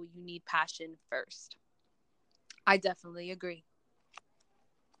casual, you need passion first. I definitely agree.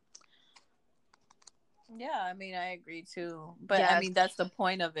 Yeah, I mean, I agree too. But Yes. I mean, that's the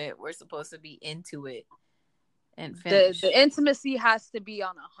point of it. We're supposed to be into it and finish. The intimacy has to be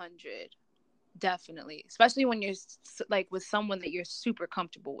on 100. Definitely. Especially when you're like with someone that you're super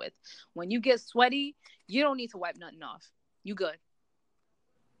comfortable with. When you get sweaty, you don't need to wipe nothing off. You good.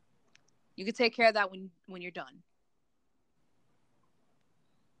 You can take care of that when you're done.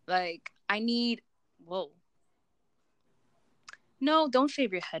 Like, I need... Whoa. No, don't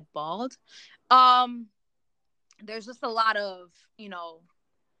shave your head bald. There's just a lot of,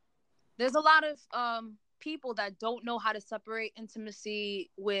 there's a lot of people that don't know how to separate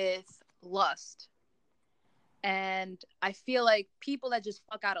intimacy with lust. And I feel like people that just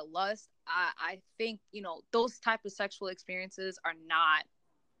fuck out of lust, I think, those type of sexual experiences are not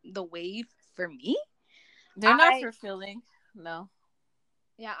the wave for me. They're not fulfilling. No.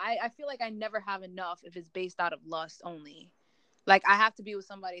 Yeah, I feel like I never have enough if it's based out of lust only. Like, I have to be with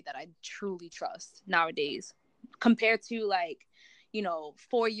somebody that I truly trust nowadays, compared to, like,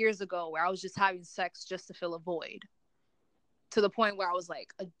 4 years ago where I was just having sex just to fill a void, to the point where I was,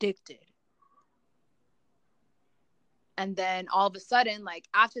 like, addicted. And then all of a sudden, like,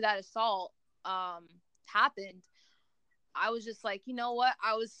 after that assault happened, I was just like, you know what?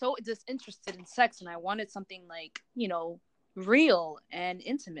 I was so disinterested in sex, and I wanted something, like, real and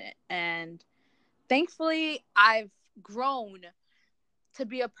intimate. And thankfully, I've grown to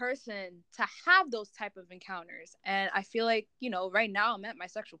be a person to have those type of encounters. And I feel like, right now I'm at my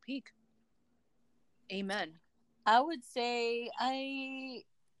sexual peak. Amen. I would say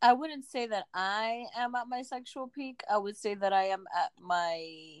I wouldn't say that I am at my sexual peak. I would say that I am at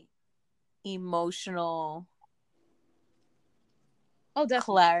my emotional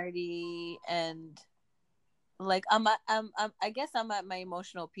clarity, and like I guess I'm at my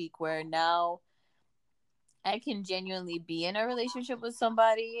emotional peak where now I can genuinely be in a relationship with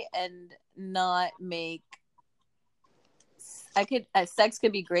somebody and not make sex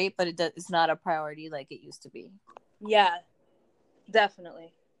could be great, but it's not a priority like it used to be. Yeah,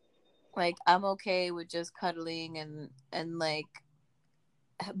 definitely. Like, I'm okay with just cuddling and like,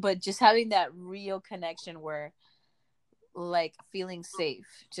 but just having that real connection where, like, feeling safe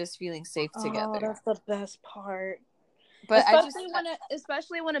together. Oh, that's the best part. But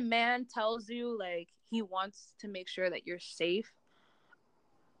especially when a man tells you, like, he wants to make sure that you're safe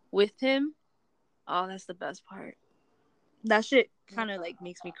with him. Oh, that's the best part. That shit kind of, like,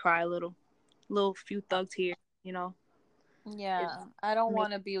 makes me cry a little few thugs here, Yeah, I don't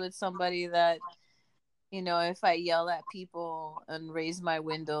want to be with somebody that, if I yell at people and raise my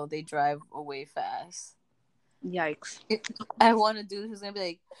window, they drive away fast. Yikes. I want a dude who's gonna be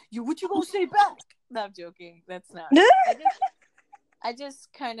like, what you gonna say back? No, I'm joking. That's not. I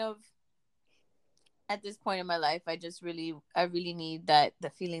just kind of, at this point in my life, I really need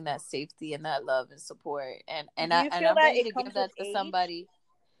the feeling, that safety and that love and support, and I'm ready to give that to somebody.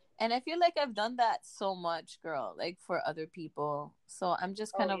 And I feel like I've done that so much, girl, like, for other people. So I'm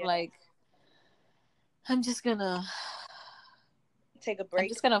just kind of like, I'm just gonna take a break. I'm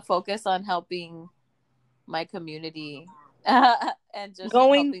just gonna focus on helping my community and just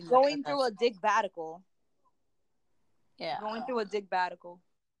going through a dick batical. Yeah, going through a dick batical.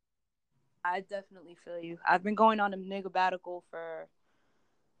 I definitely feel you. I've been going on a nigga batical for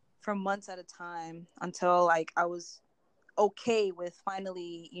months at a time, until, like, I was okay with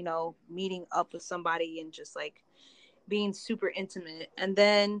finally, meeting up with somebody and just, like, being super intimate. And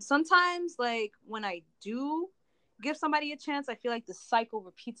then sometimes, like, when I do give somebody a chance, I feel like the cycle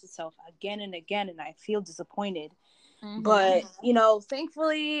repeats itself again and again, and I feel disappointed. Mm-hmm. But,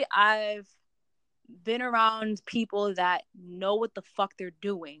 thankfully, I've been around people that know what the fuck they're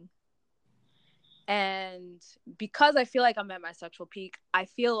doing. And because I feel like I'm at my sexual peak, I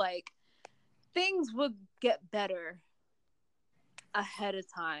feel like things would get better ahead of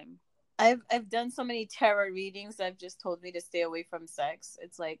time. I've done so many tarot readings that have just told me to stay away from sex.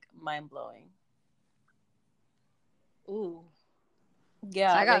 It's, like, mind-blowing. Ooh. So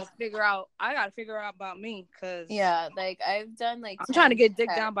Yeah, I like gotta figure out. I gotta figure out about me because yeah, like I've done like I'm trying to 10 get dick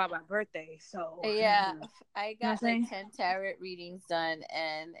down by my birthday. So you yeah, know I what I'm got like saying? 10 tarot readings done,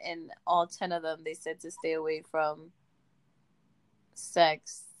 and in all 10 of them they said to stay away from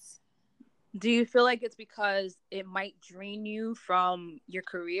sex. Do you feel like it's because it might drain you from your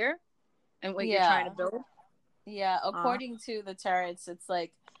career and what you're trying to Yeah. build? Yeah, Uh, according to the tarots, it's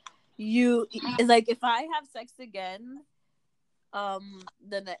like you like if I have sex again,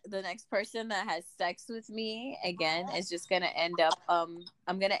 the next person that has sex with me again is just gonna end up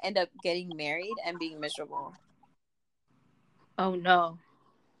I'm gonna end up getting married and being miserable, oh no.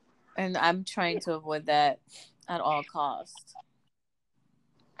 and I'm trying to avoid that at all costs.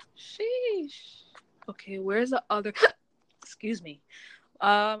 Sheesh. Okay, where's the other? Excuse me.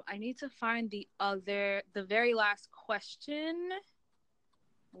 I need to find the very last question.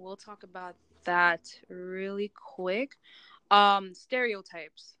 We'll talk about that really quick.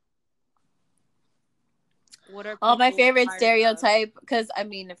 Stereotypes. What are Oh, my people favorite tired of? stereotype, because I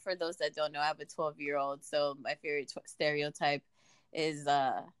mean, for those that don't know, I have a 12-year-old, so my favorite stereotype is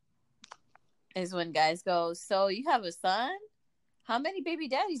is when guys go, "So you have a son? How many baby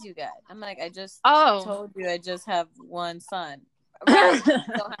daddies you got?" I'm like, "I just Oh. told you I just have one son." Right. So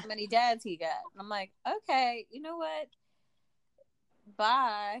how many dads he got? I'm like, "Okay, you know what?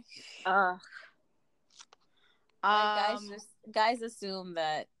 Bye." uh, Like um guys assume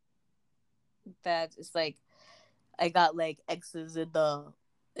that it's like I got like exes in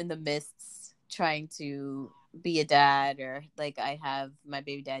the mists trying to be a dad, or like I have my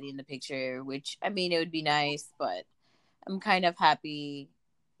baby daddy in the picture, which I mean it would be nice, but I'm kind of happy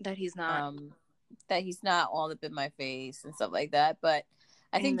that he's not. um that he's not all up in my face and stuff like that. But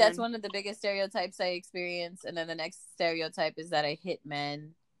I think that's Amen. one of the biggest stereotypes I experience. And then the next stereotype is that I hit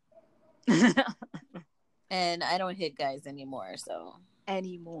men, and I don't hit guys anymore. So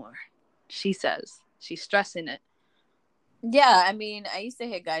Anymore. She says. She's stressing it. yeah, I mean, I used to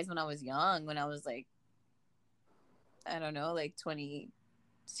hit guys when I was young, when I was like, I don't know, like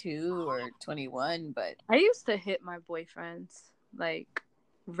 22 or 21, but I used to hit my boyfriends like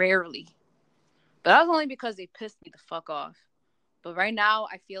rarely. But that was only because they pissed me the fuck off. But right now,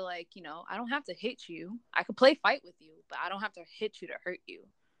 I feel like, I don't have to hit you. I could play fight with you, but I don't have to hit you to hurt you.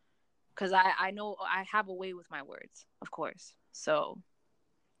 Because I know I have a way with my words, of course. So,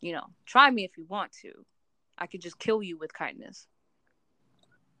 try me if you want to. I could just kill you with kindness.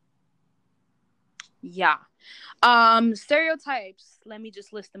 Yeah. Stereotypes. Let me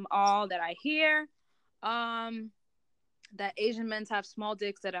just list them all that I hear. Um, that Asian men have small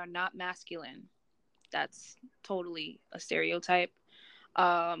dicks that are not masculine. That's totally a stereotype.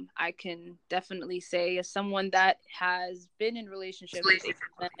 I can definitely say, as someone that has been in relationships with Asian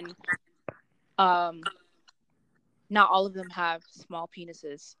men, not all of them have small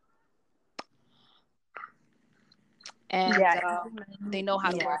penises, and yeah, they know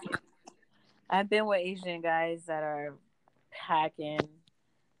how to yeah. work it. I've been with Asian guys that are packing,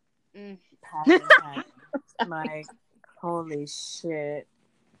 Mm. packing. Like, holy shit.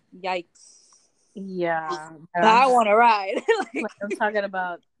 Yikes! Yeah. I want to ride. Like, I'm talking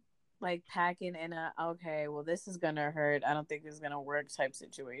about like packing in a, okay, well, this is gonna hurt, I don't think this is gonna work type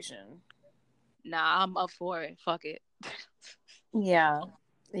situation. Nah, I'm up for it. Fuck it. Yeah.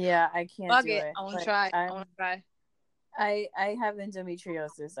 Yeah, I can't Fuck do it. it. I want to Like try. I want to try. I have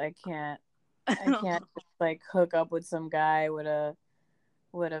endometriosis. I can't just like hook up with some guy with a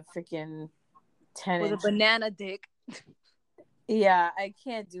freaking 10 With a inch. banana dick. Yeah, I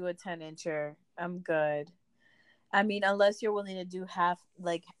can't do a 10-incher. I'm good. I mean, unless you're willing to do half,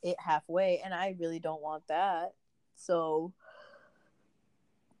 like it halfway, and I really don't want that. So,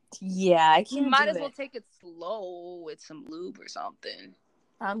 yeah, I You can't might do as well it. take it slow with some lube or something.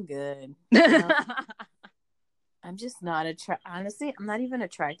 I'm good. I'm just not honestly, I'm not even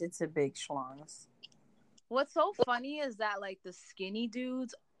attracted to big schlongs. What's so funny is that like the skinny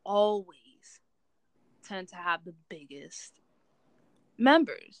dudes always tend to have the biggest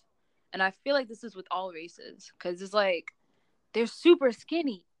members. And I feel like this is with all races because it's like they're super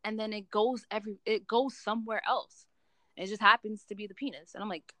skinny and then it goes somewhere else. It just happens to be the penis. And I'm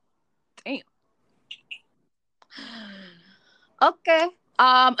like, damn. Okay.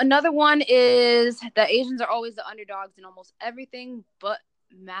 Another one is that Asians are always the underdogs in almost everything but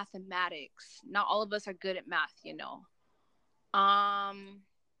mathematics. Not all of us are good at math. Um,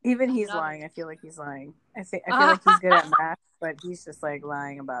 Even he's another. lying. I feel like he's lying. I feel like he's good at math, but he's just like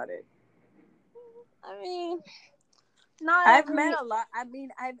lying about it. I mean, not I've met every. a lot. I mean,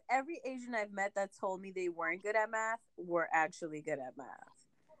 I've every Asian I've met that told me they weren't good at math were actually good at math.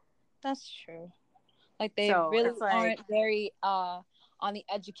 That's true. Like they So really it's like, aren't very on the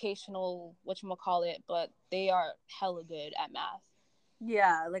educational whatchamacallit, but they are hella good at math.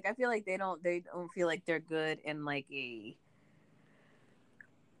 Yeah, like I feel like they don't feel like they're good in like a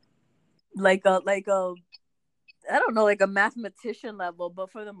I don't know, like a mathematician level,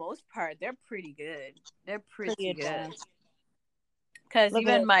 but for the most part, they're pretty good. They're Pretty pretty good. advanced. Because Look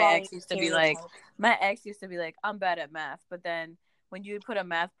even at following stereotypes. my ex used to be like, I'm bad at math. But then when you put a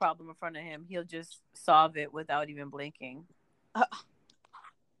math problem in front of him, he'll just solve it without even blinking.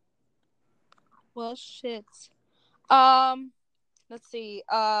 Well, shit. Let's see.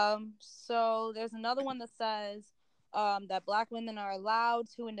 So there's another one that says that Black women are loud,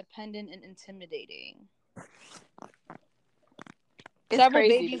 too independent, and intimidating. It's Several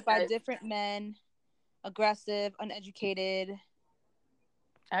crazy babies by different men, aggressive, uneducated.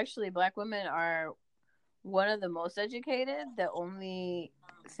 actually, Black women are one of the most educated. The only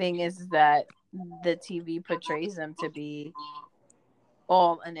thing is that the TV portrays them to be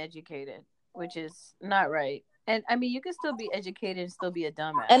all uneducated, which is not right. And I mean, you can still be educated and still be a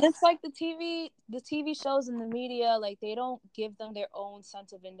dumbass. And it's like the TV shows and the media, like they don't give them their own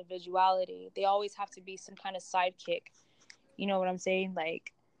sense of individuality. They always have to be some kind of sidekick. You know what I'm saying?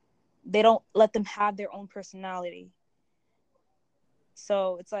 Like they don't let them have their own personality.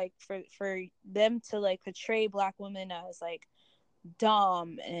 So it's like for them to like portray Black women as like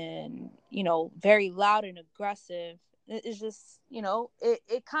dumb and, you know, very loud and aggressive, it's just, you know,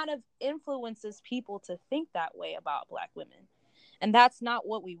 it kind of influences people to think that way about Black women. And that's not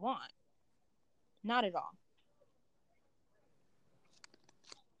what we want. Not at all.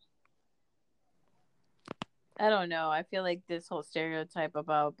 I don't know. I feel like this whole stereotype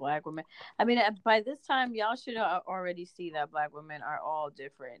about Black women. I mean, by this time, y'all should already see that Black women are all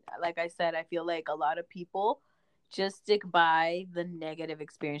different. Like I said, I feel like a lot of people just stick by the negative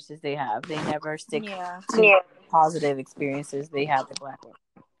experiences they have. They never stick to positive experiences they have with Black women.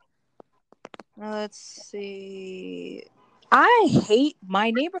 Let's see. I hate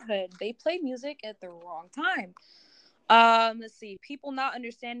my neighborhood. They play music at the wrong time. Let's see. People not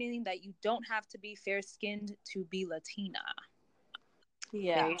understanding that you don't have to be fair skinned to be Latina.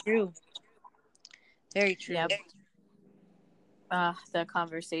 Yeah. Very true. Very true. Yep. The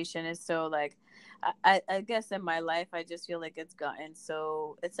conversation is so like, I guess in my life, I just feel like it's gotten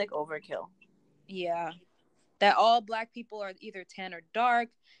so, it's like overkill. Yeah. That all Black people are either tan or dark.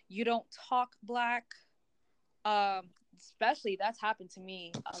 You don't talk Black. Especially that's happened to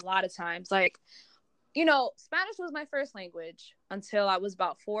me a lot of times. Like, you know, Spanish was my first language until I was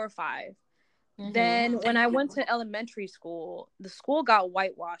about 4 or 5. Mm-hmm. Then when I went to elementary school, the school got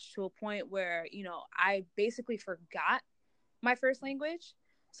whitewashed to a point where, you know, I basically forgot my first language.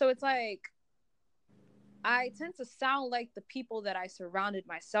 So it's like I tend to sound like the people that I surrounded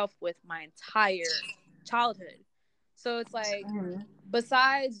myself with my entire childhood. So it's like,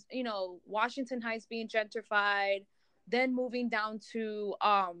 besides, you know, Washington Heights being gentrified, then moving down to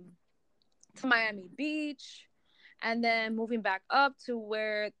Miami Beach, and then moving back up to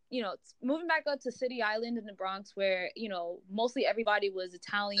where, you know, moving back up to City Island in the Bronx where, you know, mostly everybody was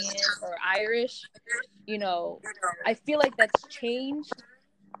Italian or Irish. You know, I feel like that's changed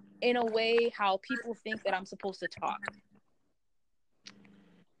in a way how people think that I'm supposed to talk.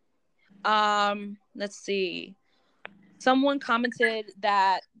 Let's see. Someone commented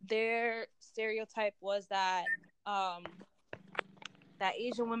that their stereotype was that that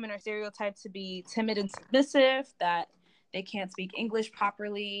Asian women are stereotyped to be timid and submissive, that they can't speak English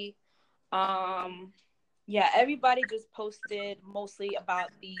properly. Yeah, everybody just posted mostly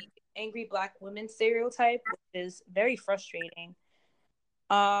about the angry Black women stereotype, which is very frustrating.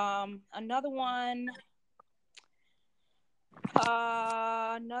 Another one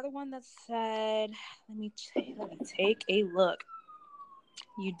that said, let me take a look.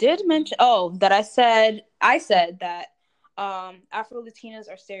 You did mention that I said that Afro Latinas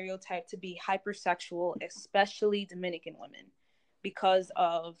are stereotyped to be hypersexual, especially Dominican women, because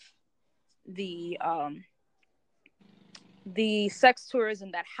of the sex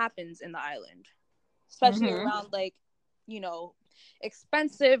tourism that happens in the island, especially around, like, you know,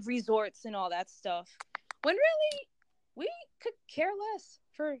 expensive resorts and all that stuff, when really we could care less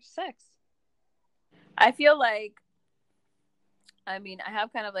for sex. I feel like, I mean, I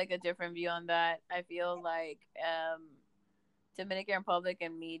have kind of like a different view on that. I feel like Dominican Republic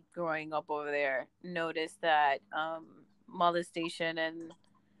and me growing up over there noticed that molestation and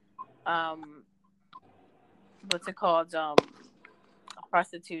what's it called,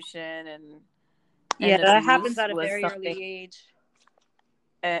 prostitution and that happens at a very early age.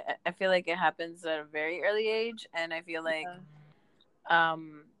 I feel like it happens at a very early age, and I feel like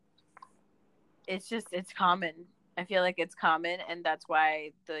it's common. I feel like it's common, and that's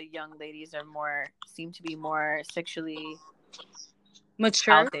why the young ladies seem to be more sexually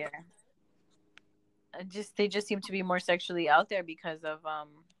Mature. out there. They just seem to be more sexually out there because of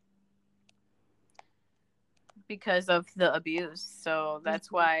the abuse. So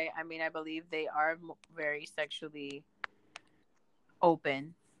that's why, I mean, I believe they are very sexually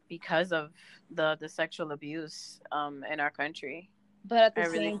open because of the sexual abuse in our country. But at I the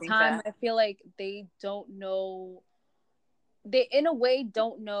really same think time, that. I feel like they don't know. They, in a way,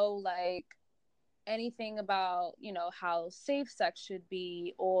 don't know like anything about, you know, how safe sex should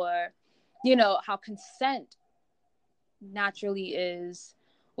be, or, you know, how consent naturally is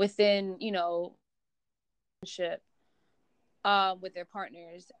within, you know, ship with their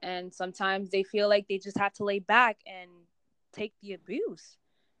partners. And sometimes they feel like they just have to lay back and take the abuse.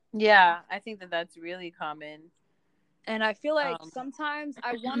 Yeah, I think that that's really common. And I feel like Um, sometimes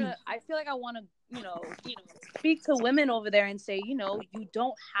I feel like I want to, speak to women over there and say, you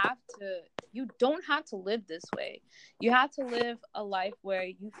don't have to live this way. You have to live a life where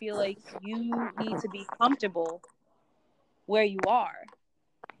you feel like you need to be comfortable where you are,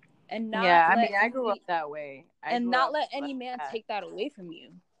 and yeah, not I let mean, I grew up that way. I grew up like any man that. take that away from you.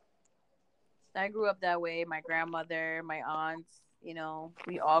 I grew up that way. My grandmother, my aunts,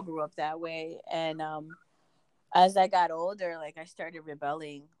 we all grew up that way. And as I got older, like I started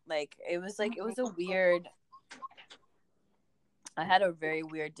rebelling. It was a weird. I had a very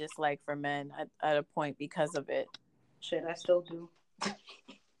weird dislike for men at a point because of it. Shit, I still do.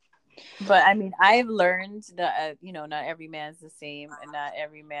 But I mean, I've learned that not every man's the same, and not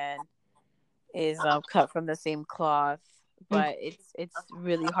every man is cut from the same cloth. But it's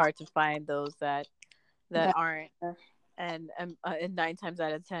really hard to find those that aren't. And 9 times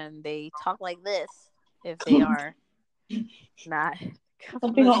out of 10, they talk like this if they are not cut from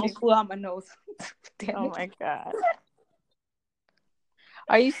Something the almost same. flew out my nose. Damn Oh it. my god,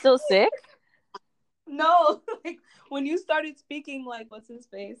 are you still sick? No, like when you started speaking, like what's his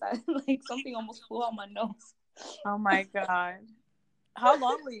face? I like something almost flew out my nose. Oh my god, how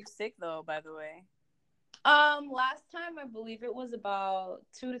long were you sick though? By the way. Last time I believe it was about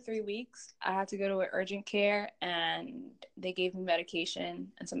 2 to 3 weeks. I had to go to an urgent care, and they gave me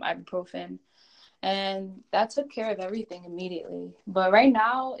medication and some ibuprofen, and that took care of everything immediately. But right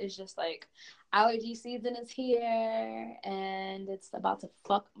now it's just like allergy season is here, and it's about to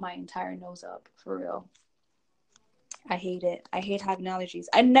fuck my entire nose up for real. I hate it. I hate having allergies.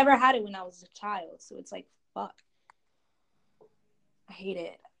 I never had it when I was a child, so it's like fuck. I hate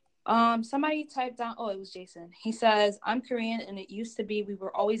it. Somebody typed down. Oh, it was Jason. He says, "I'm Korean, and it used to be we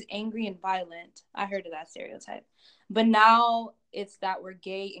were always angry and violent." I heard of that stereotype, but now it's that we're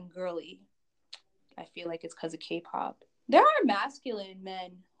gay and girly. I feel like it's because of K-pop. There are masculine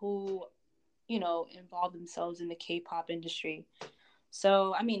men who, involve themselves in the K-pop industry.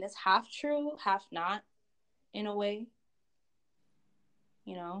 So I mean, it's half true, half not, in a way.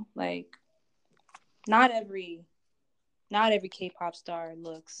 Like not every K-pop star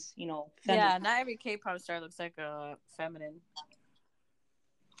looks, feminine. Yeah, not every K-pop star looks like a feminine.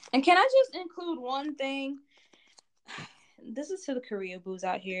 And can I just include one thing? This is to the Korea boos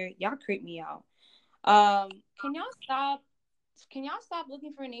out here. Y'all creep me out. Can y'all stop? Can y'all stop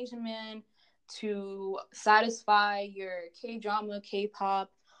looking for an Asian man to satisfy your K-drama,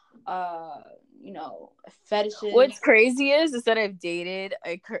 K-pop, fetishes? What's crazy is that I dated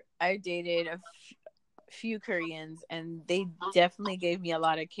few Koreans, and they definitely gave me a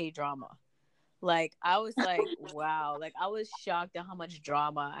lot of K drama. Like I was like, wow, like I was shocked at how much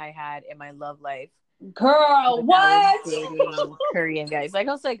drama I had in my love life Girl, when I was what? dating Korean guys. Like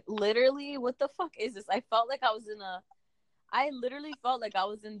I was like, literally, what the fuck is this? I literally felt like I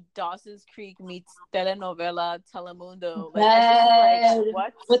was in Dawson's Creek meets telenovela Telemundo. Like I just was like,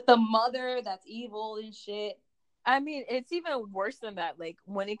 what? With the mother that's evil and shit. I mean, it's even worse than that. Like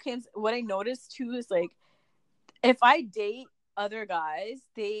what I noticed too is like if I date other guys,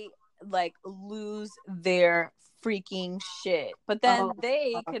 they like lose their freaking shit. But then Oh,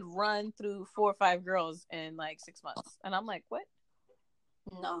 they could run through 4 or 5 girls in like 6 months. And I'm like, what?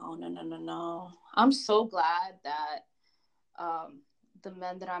 no, no, no, no, no. I'm so glad that the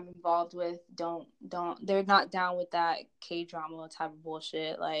men that I'm involved with they're not down with that K-drama type of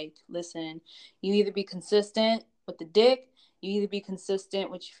bullshit. Like, listen, you either be consistent with the dick, you either be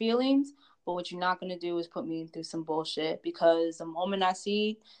consistent with your feelings, but what you're not going to do is put me through some bullshit, because the moment I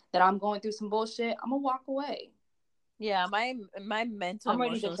see that I'm going through some bullshit, I'm going to walk away. Yeah, my mental I'm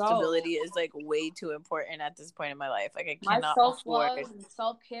ready to emotional go. stability is like way too important at this point in my life. Like My self-love and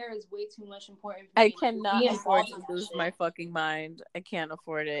self-care is way too much important for I me to cannot be afford involved to in that lose shit. my fucking mind. I can't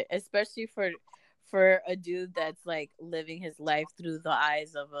afford it, especially for a dude that's like living his life through the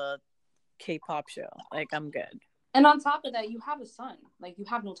eyes of a K-pop show. Like, I'm good. And on top of that, you have a son. Like, you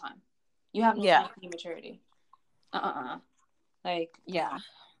have no time. You have no Yeah. time for immaturity. Like, Yeah.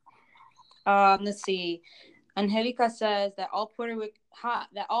 let's see. Angelica says that all Puerto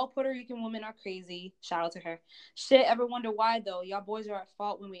Rican women are crazy. Shout out to her. Shit, ever wonder why though? Y'all boys are at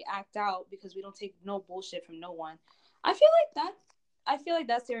fault when we act out because we don't take no bullshit from no one. I feel like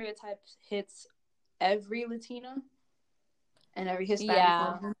that stereotype hits every Latina and every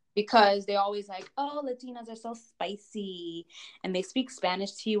Hispanic woman because they always like, oh, Latinas are so spicy and they speak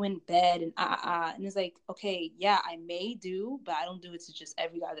Spanish to you in bed and and it's like, okay, yeah, I may do, but I don't do it to just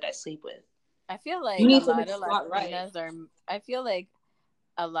every guy that I sleep with. I feel like You a need to lot of spot right. Latinas are. I feel like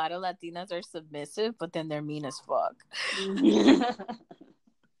a lot of Latinas are submissive, but then they're mean as fuck.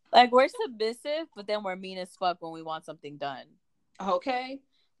 Like, we're submissive, but then we're mean as fuck when we want something done. Okay.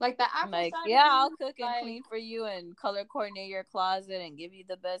 Like the Afro Like, side yeah, of I'll you, cook and clean for you and color coordinate your closet and give you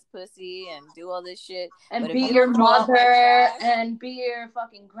the best pussy and do all this shit. and But be if you your don't throw out my mother trash, and be your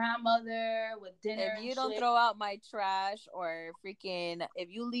fucking grandmother with dinner if and you don't shit. throw out my trash or freaking, if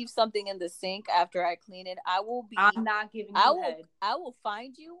you leave something in the sink after I clean it, I'm not giving you head. I will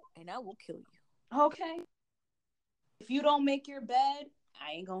find you and I will kill you. Okay. If you don't make your bed,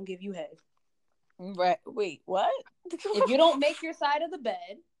 I ain't gonna give you head. Right. Wait, what? If you don't make your side of the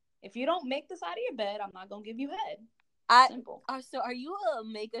bed, if you don't make the side of your bed, I'm not gonna give you head. Simple. So are you a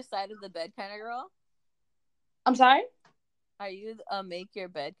make a side of the bed kind of girl? I'm sorry? Are you a make your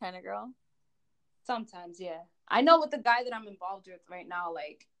bed kind of girl? Sometimes, yeah. I know with the guy that I'm involved with right now,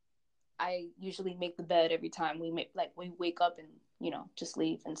 like, I usually make the bed every time we wake up and, just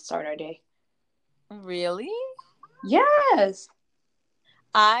leave and start our day. Really? Yes.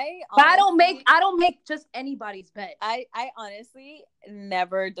 But I don't make just anybody's bed. I honestly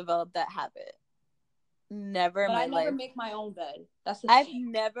never developed that habit. Never in my life. But I never make my own bed. That's the I've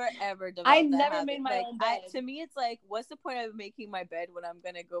thing. never ever developed I that never habit. made my own bed. To me, it's like, what's the point of making my bed when I'm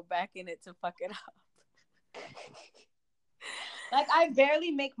gonna go back in it to fuck it up? Like, I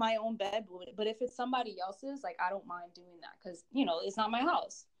barely make my own bed, but if it's somebody else's, like, I don't mind doing that because, it's not my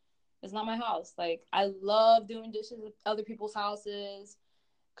house. It's not my house. Like, I love doing dishes at other people's houses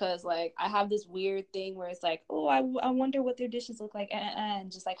because, like, I have this weird thing where it's like, oh, I wonder what their dishes look like and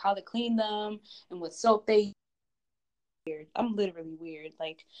just, like, how to clean them and what soap they use. Weird. I'm literally weird.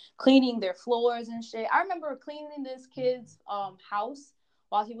 Like, cleaning their floors and shit. I remember cleaning this kid's house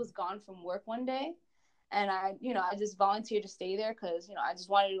while he was gone from work one day. And I just volunteered to stay there because, I just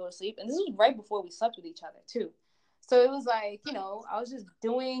wanted to go to sleep. And this was right before we slept with each other, too. So it was like, I was just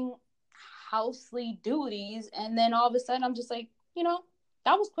doing housely duties. And then all of a sudden, I'm just like,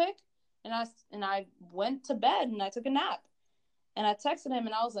 that was quick. And I went to bed and I took a nap. And I texted him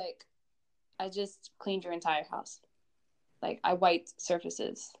and I was like, I just cleaned your entire house. Like, I wiped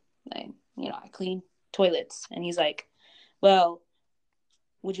surfaces. Like, I cleaned toilets. And he's like, well,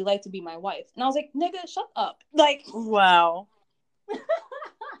 would you like to be my wife? And I was like, nigga, shut up. Like, wow. That's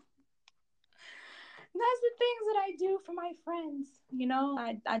the things that I do for my friends.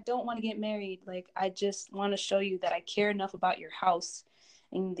 I don't want to get married. Like, I just want to show you that I care enough about your house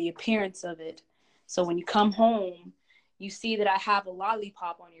and the appearance of it. So when you come home, you see that I have a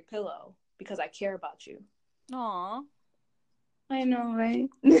lollipop on your pillow because I care about you. Aw. I know, right?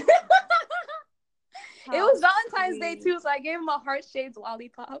 It was Valentine's Day too, so I gave him a heart-shaped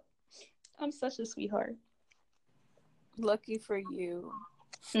lollipop. I'm such a sweetheart. Lucky for you.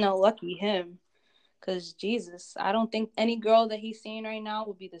 No, lucky him. Because Jesus, I don't think any girl that he's seeing right now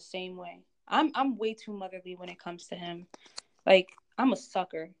would be the same way. I'm way too motherly when it comes to him. Like, I'm a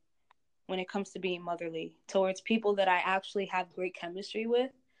sucker when it comes to being motherly towards people that I actually have great chemistry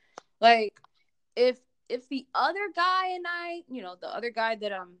with. Like, if the other guy and I, the other guy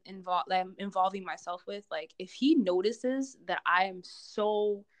that I'm involving myself with, like, if he notices that I am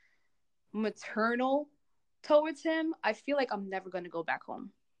so maternal towards him, I feel like I'm never going to go back home.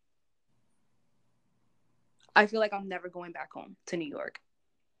 I feel like I'm never going back home to New York.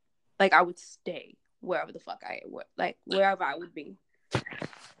 Like, I would stay wherever the fuck wherever I would be.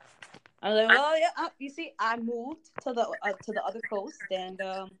 I'm like, well, yeah, you see, I moved to the other coast, and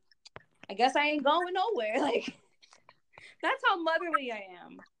I guess I ain't going nowhere. Like, that's how motherly I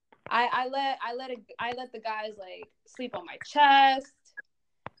am. I let the guys, like, sleep on my chest.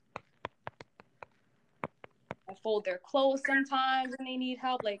 I fold their clothes sometimes when they need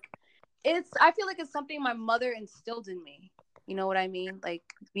help. Like, I feel like it's something my mother instilled in me. You know what I mean? Like,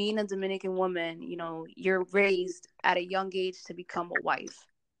 being a Dominican woman, you're raised at a young age to become a wife.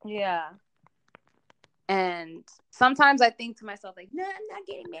 Yeah. And sometimes I think to myself, like, nah, I'm not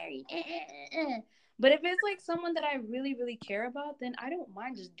getting married. But if it's like someone that I really, really care about, then I don't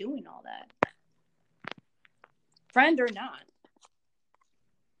mind just doing all that. Friend or not.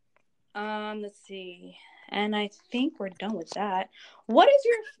 Let's see. And I think we're done with that. What is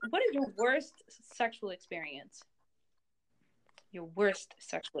your worst sexual experience? Your worst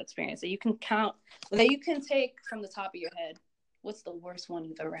sexual experience that you can count, that you can take from the top of your head. What's the worst one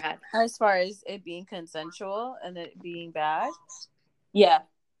you've ever had? As far as it being consensual and it being bad? Yeah,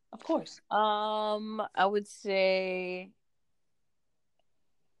 of course. I would say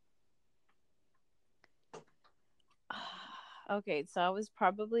okay, so I was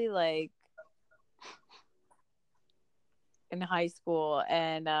probably like in high school,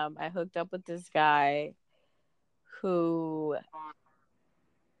 and I hooked up with this guy who,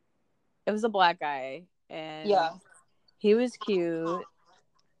 it was a black guy, and Yeah. he was cute,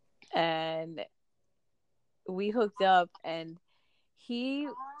 and we hooked up, and he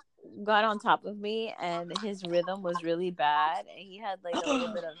got on top of me, and his rhythm was really bad, and he had like a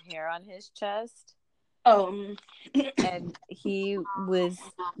little bit of hair on his chest. And he was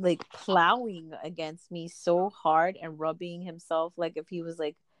like plowing against me so hard and rubbing himself like if he was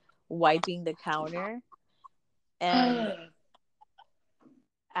like wiping the counter. And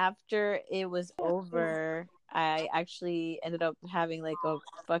after it was over, I actually ended up having like a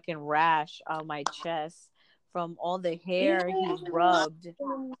fucking rash on my chest from all the hair he rubbed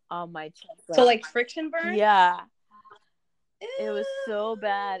on my chest. So like friction burn? Yeah. It was so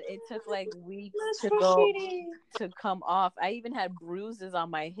bad. It took like weeks to come off. I even had bruises on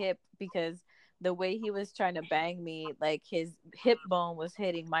my hip because the way he was trying to bang me, like his hip bone was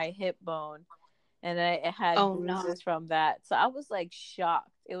hitting my hip bone, and I had bruises from that. So I was like shocked.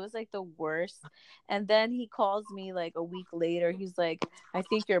 It was like the worst. And then he calls me like a week later. He's like, "I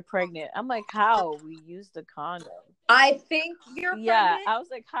think you're pregnant." I'm like, "How? We used a condom." I think you're pregnant? I was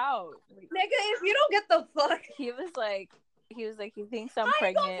like, "How?" Nigga, if you don't get the fuck. He was like, he thinks I'm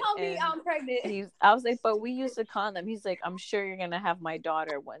pregnant. Don't tell me I'm pregnant. I was like, "But we used a condom." He's like, "I'm sure you're gonna have my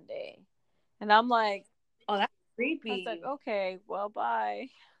daughter one day." And I'm like, "Oh, that's creepy." I was like, "Okay, well, bye."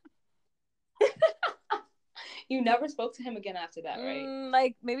 You never spoke to him again after that, right?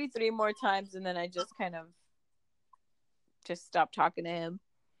 Like maybe 3 more times, and then I just kind of just stopped talking to him.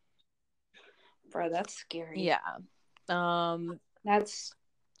 Bro, that's scary. Yeah. That's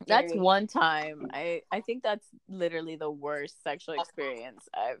That's one time. I think that's literally the worst sexual experience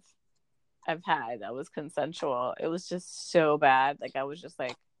I've had that was consensual. It was just so bad. Like I was just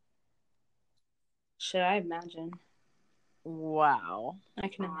like, should I imagine? Wow. I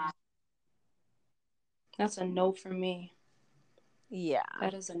can imagine. That's a no for me. Yeah.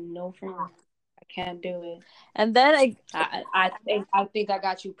 That is a no for me. I can't do it. And then I think I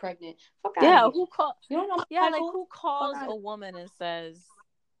got you pregnant. Fuck out yeah, of here. who call? You don't know. Yeah, like who calls a woman and says,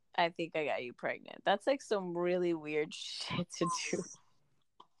 "I think I got you pregnant"? That's like some really weird shit to do.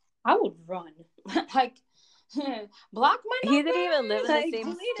 I would run. Like, block my number. He didn't even live in the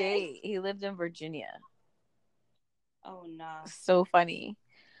same state. He lived in Virginia. Oh nah. So funny.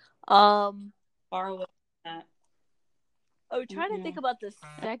 Far away from that. I'm trying to think about the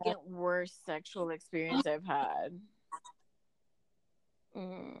second worst sexual experience I've had.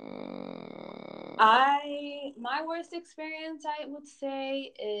 My worst experience, I would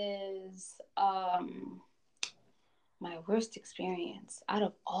say, is my worst experience out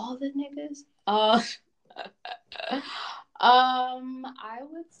of all the niggas. I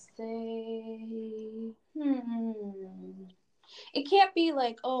would say, it can't be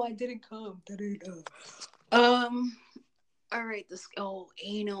like, oh, I didn't come. All right,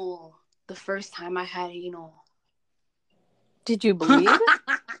 anal. The first time I had anal. Did you bleed?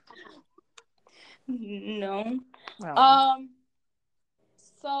 No. Oh.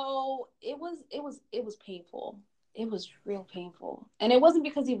 So it was painful. It was real painful. And it wasn't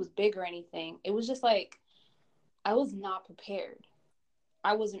because he was big or anything. It was just like I was not prepared.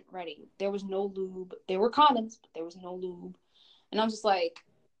 I wasn't ready. There was no lube. There were condoms, but there was no lube. And I'm just like,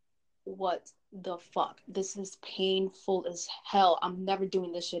 what the fuck? This is painful as hell. I'm never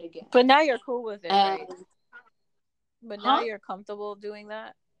doing this shit again. But now you're cool with it, right? But now you're comfortable doing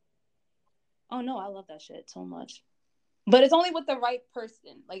that? Oh, no, I love that shit so much. But it's only with the right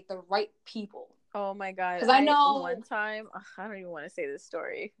person, like the right people. Oh, my God. Because I know one time, I don't even want to say this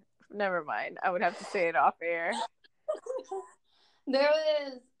story. Never mind. I would have to say it off air. There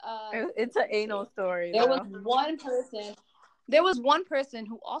was... it's an anal story, There was one person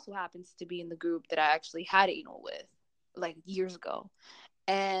who also happens to be in the group that I actually had anal with, like, years ago.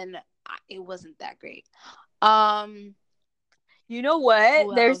 And it wasn't that great. You know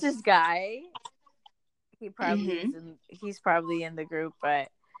what? There's this guy he probably is in. He's probably in the group, but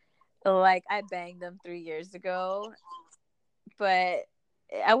like I banged him 3 years ago, but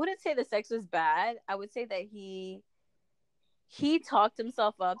I wouldn't say the sex was bad. I would say that he talked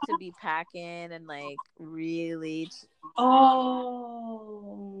himself up to be packing and like really.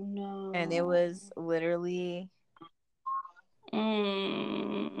 Oh no! And it was literally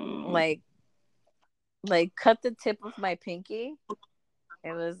like cut the tip of my pinky.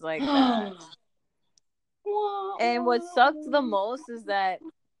 It was like that. And what sucked the most is that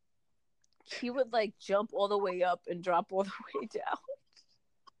he would like jump all the way up and drop all the way down.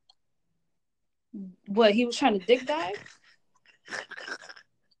 What, he was trying to dick dive?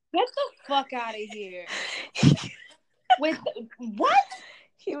 Get the fuck out of here. With what?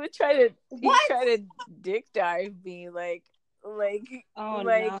 He would try to dick dive me like oh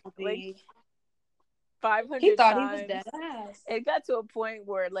like no, like 500 he thought times. He was dead ass. It got to a point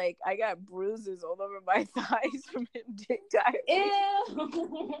where like I got bruises all over my thighs from him dick diving.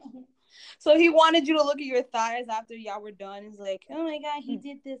 Ew. So he wanted you to look at your thighs after y'all were done. He's like, oh my god, he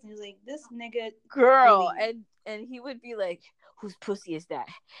did this. And he's like, this nigga girl, really... and he would be like, whose pussy is that?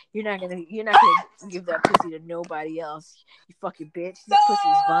 You're not gonna give that pussy to nobody else. You fucking bitch. This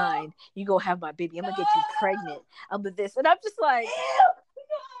pussy's mine. You go have my baby. I'm gonna get you pregnant. I'm with this. And I'm just like,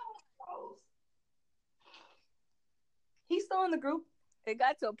 he's still in the group. It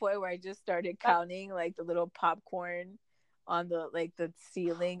got to a point where I just started counting like the little popcorn on the like the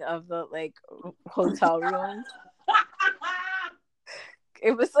ceiling of the like hotel rooms.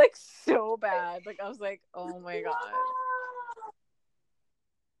 It was like so bad. Like I was like, oh my god.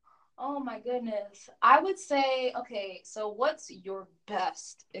 Oh my goodness. I would say, okay, so what's your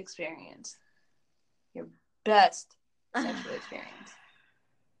best experience? Your best sexual experience.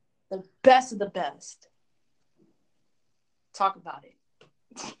 The best of the best. Talk about it.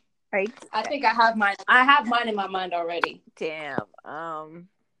 Right. I think I have mine. I have mine in my mind already. Damn.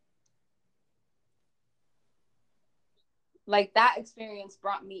 Like that experience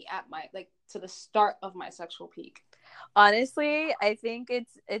brought me at my to the start of my sexual peak. Honestly, I think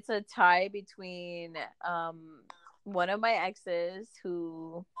it's a tie between one of my exes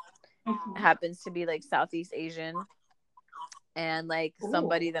who happens to be like Southeast Asian and like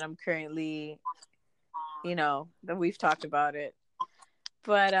somebody that I'm currently, that we've talked about it.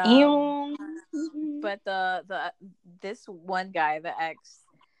 But the this one guy, the ex,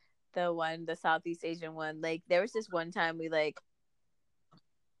 the Southeast Asian one, like there was this one time we like,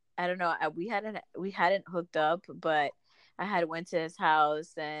 I don't know, we hadn't hooked up, but I had went to his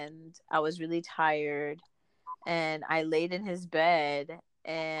house and I was really tired and I laid in his bed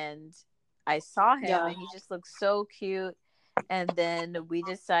and I saw him and he just looked so cute. And then we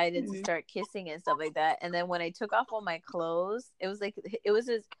decided to start kissing and stuff like that. And then when I took off all my clothes, I'm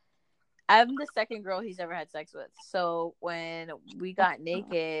the second girl he's ever had sex with. So when we got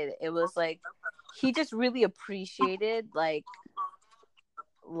naked, it was like he just really appreciated like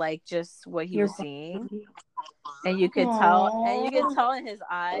just what he was seeing. And you could tell in his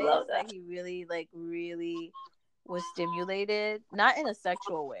eyes that he really really was stimulated, not in a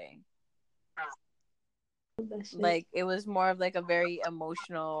sexual way. Like it was more of like a very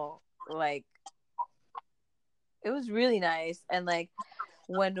emotional, like it was really nice. And like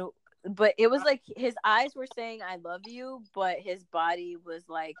but it was like his eyes were saying I love you, but his body was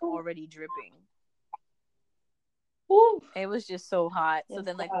like already dripping. Ooh. It was just so hot. So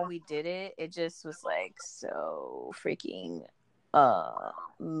then like when we did it, it just was like so freaking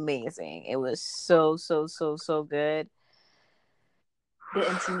amazing. It was so good. The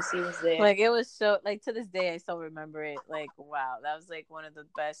intimacy was there. Like it was so like to this day I still remember it. Like wow, that was like one of the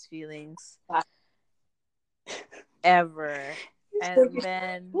best feelings ever. And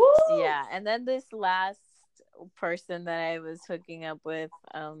then and then this last person that I was hooking up with,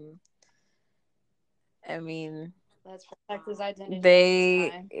 I mean, let's protect his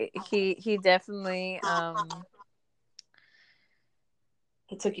identity. He definitely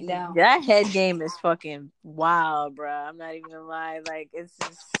he took you down. That head game is fucking wild, bro. I'm not even gonna lie. Like it's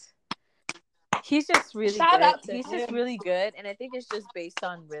just he's just really good. He's just really good, and I think it's just based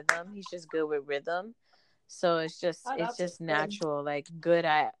on rhythm. He's just good with rhythm. So it's just natural, like good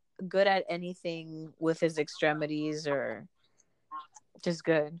at anything with his extremities or just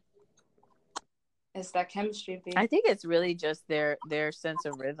good. It's that chemistry, babe. I think it's really just their sense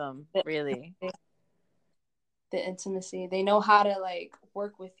of rhythm, really. The intimacy. They know how to like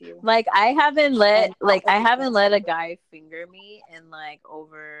work with you. Like I haven't let a guy finger me in like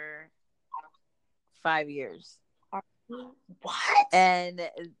over 5 years. What? And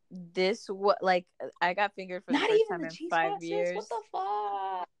this like I got fingered for the first time in 5 years. What the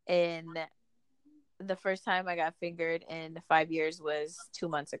fuck? And the first time I got fingered in 5 years was 2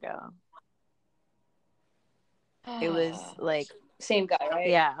 months ago. It was like same guy, right?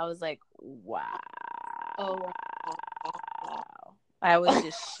 Yeah, I was like, wow. Oh, I was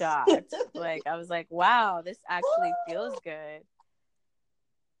just shocked. Like, I was like, wow, this actually feels good.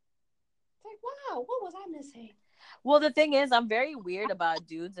 It's like, wow, what was I missing? Well, the thing is, I'm very weird about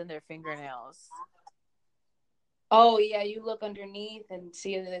dudes and their fingernails. Oh yeah, you look underneath and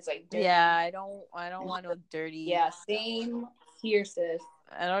see that it's like dirty. Yeah, I don't want no dirty. Yeah, same here, sis.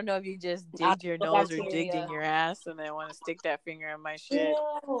 I don't know if you just digged your nose or digged in your ass and then want to stick that finger in my shit.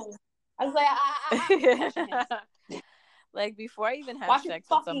 Ew. I was like, like before I even have wash sex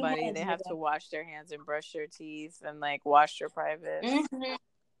with somebody, hands, they have to wash their hands and brush their teeth and like wash their privates. Mm-hmm.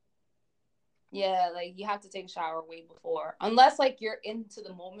 Yeah, like you have to take a shower way before, unless like you're into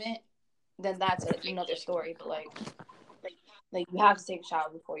the moment, then that's another story. But like you have to take a shower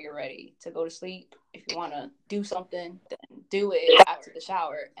before you're ready to go to sleep. If you want to do something, then do it after the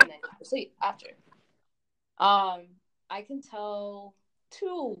shower and then go to sleep after. I can tell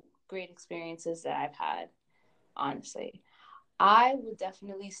 2 great experiences that I've had, honestly. I would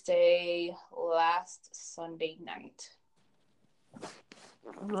definitely say last Sunday night.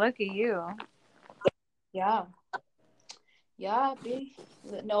 Look at you. Yeah. Yeah, B.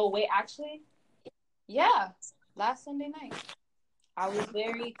 No, wait, actually. Yeah, last Sunday night. I was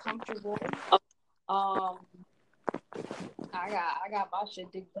very comfortable. I got my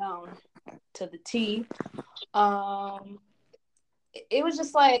shit digged down to the T. It was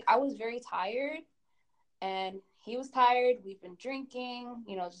just like I was very tired and he was tired. We've been drinking,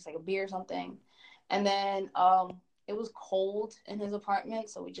 just like a beer or something. And then it was cold in his apartment,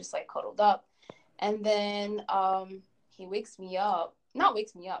 so we just like cuddled up. And then he not wakes me up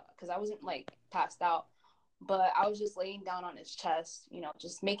because I wasn't like passed out, but I was just laying down on his chest,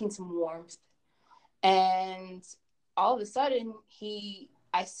 just making some warmth. And all of a sudden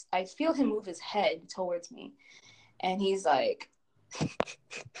I feel him move his head towards me, and he's like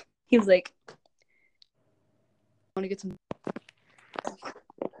want to get some.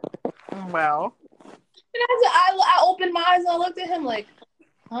 Well, And I opened my eyes and I looked at him like,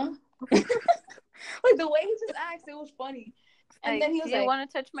 huh? Like the way he just asked, it was funny. And like, then he was do you like, want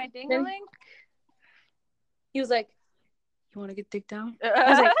to touch my ding-a-ling? He was like, you want to get dick down? I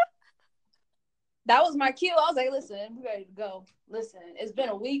was like, that was my cue. I was like, listen, we ready to go. Listen, it's been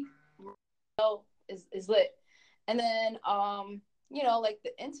a week. Is lit. And then like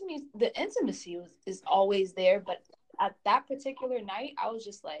the intimacy is always there, but at that particular night, I was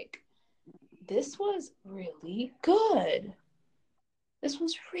just like, this was really good. This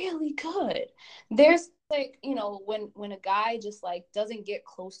was really good. There's like, when a guy just like doesn't get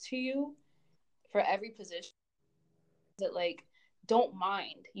close to you for every position, that like don't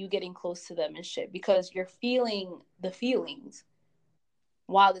mind you getting close to them and shit, because you're feeling the feelings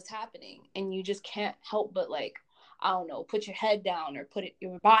while it's happening, and you just can't help but like, I don't know, put your head down or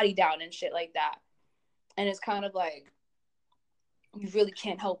your body down and shit like that. And it's kind of like you really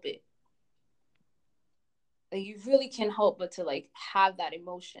can't help it. Like you really can't help but to like have that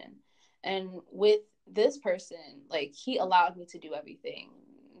emotion. And with this person, like he allowed me to do everything.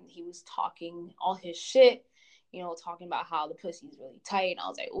 He was talking all his shit, talking about how the pussy's really tight. And I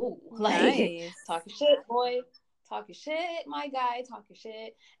was like, ooh, like nice. Talking shit, boy. Talking shit, my guy, talking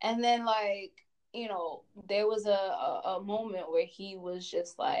shit. And then like, there was a moment where he was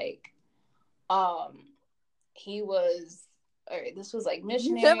just like, he was, this was like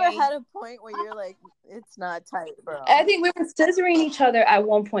missionary. You never had a point where you're like, it's not tight, bro. I think we were scissoring each other at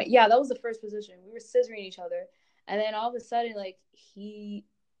one point. Yeah, that was the first position. We were scissoring each other. And then all of a sudden, like, he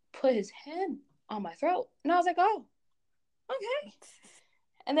put his hand on my throat. And I was like, oh, okay.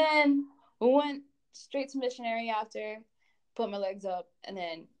 And then we went straight to missionary after, put my legs up, and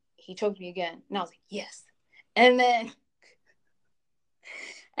then he choked me again. And I was like, yes. And then,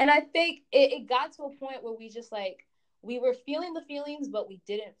 and I think it got to a point where we just like, we were feeling the feelings, but we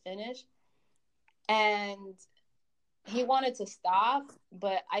didn't finish. And he wanted to stop,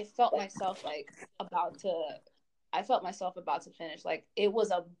 but I felt myself about to finish. Like it was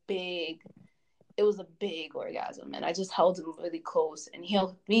a big orgasm, and I just held him really close, and he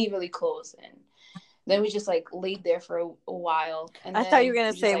held me really close, and then we just like laid there for a while. And I thought you were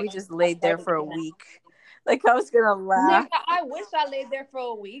gonna say we just laid there for a week. Like I was gonna laugh. I wish I laid there for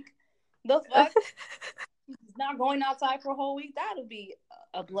a week. The fuck. Not going outside for a whole week, that would be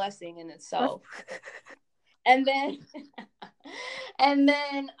a blessing in itself. And then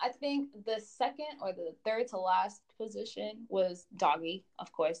I think the second or the third to last position was doggy.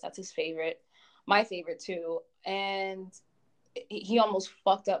 Of course, that's his favorite. My favorite too. And he almost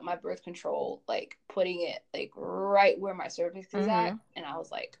fucked up my birth control, like putting it like right where my cervix is at, and I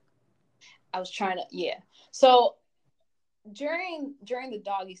was trying to, yeah. So during the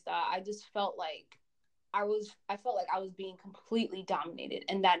doggy style, I just felt like I felt like I was being completely dominated,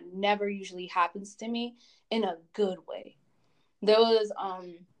 and that never usually happens to me in a good way. There was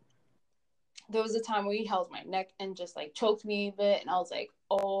a time where he held my neck and just like choked me a bit, and I was like,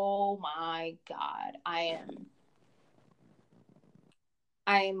 oh my God,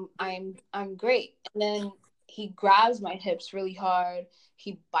 I'm great. And then he grabs my hips really hard.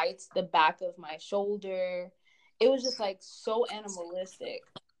 He bites the back of my shoulder. It was just like so animalistic.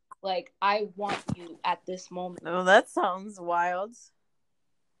 Like, I want you at this moment. Oh, that sounds wild.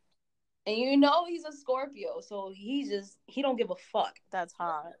 And you know he's a Scorpio, so he don't give a fuck. That's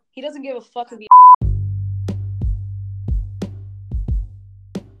hot. He doesn't give a fuck if he...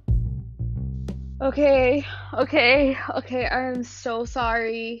 Okay. I'm so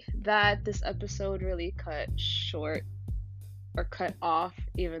sorry that this episode really cut short or cut off,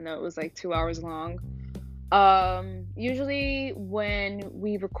 even though it was like 2 hours long. Usually when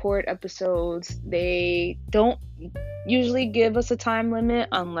we record episodes, they don't usually give us a time limit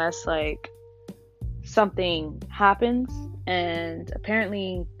unless like something happens, and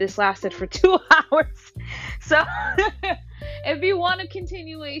apparently this lasted for 2 hours. So if you want a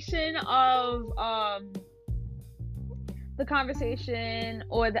continuation of the conversation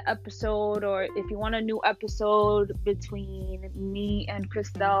or the episode, or if you want a new episode between me and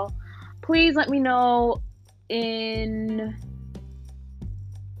Kristel, please let me know in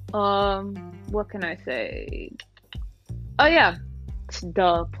what can I say? Oh yeah,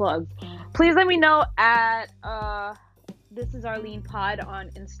 duh, plugs. Please let me know at This Is Arlene Pod on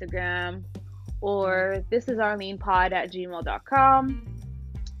Instagram, or thisisarlenepod@gmail.com.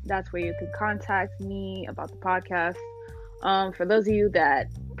 That's where you can contact me about the podcast. For those of you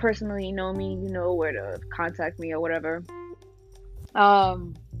that personally know me, you know where to contact me or whatever.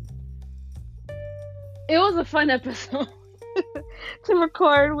 It was a fun episode to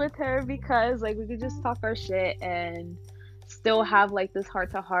record with her, because like we could just talk our shit and still have like this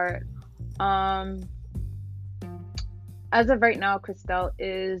heart to heart. As of right now, Kristel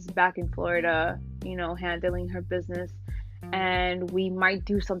is back in Florida, you know, handling her business, and we might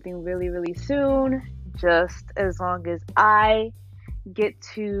do something really, really soon, just as long as I get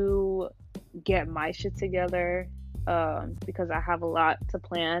to get my shit together, because I have a lot to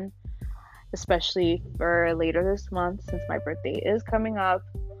plan, especially for later this month, since my birthday is coming up.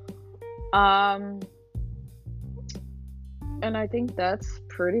 And I think that's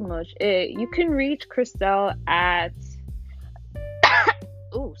pretty much it. You can reach Kristel at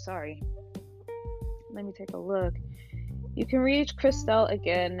oh, sorry. Let me take a look. You can reach Kristel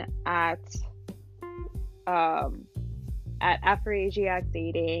again at Aphrodisiac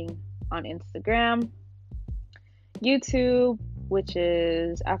Dating on Instagram, YouTube, which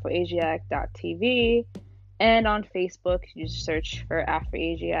is aphrodisiac.tv, and on Facebook, you just search for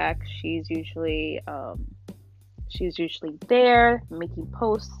Aphrodisiac. She's usually there making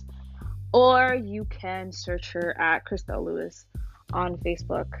posts, or you can search her at Kristel Louis on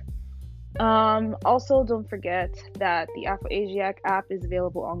Facebook. Also, don't forget that the Aphrodisiac app is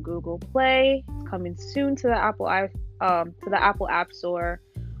available on Google Play. It's coming soon to the Apple App Store.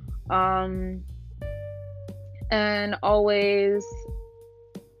 And always,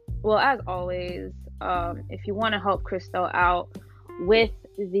 well, as always, if you want to help Kristel out with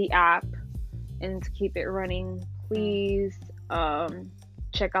the app and to keep it running, please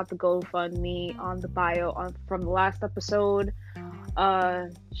check out the GoFundMe on the bio from the last episode.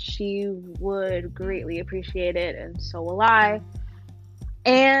 She would greatly appreciate it, and so will I.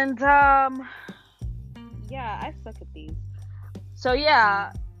 And yeah, I suck at these. So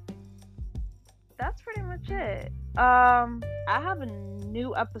yeah, that's pretty much it. I have a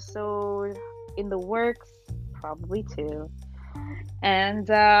new episode in the works, probably two, and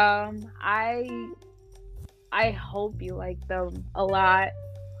I hope you like them a lot.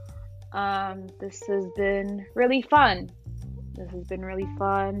 This has been really fun.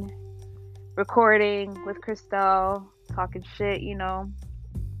 Recording with Kristel, talking shit, you know.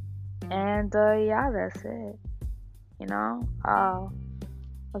 And yeah, that's it. You know, I'll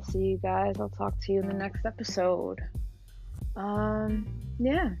see you guys. I'll talk to you in the next episode.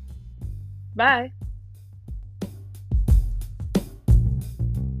 Yeah. Bye.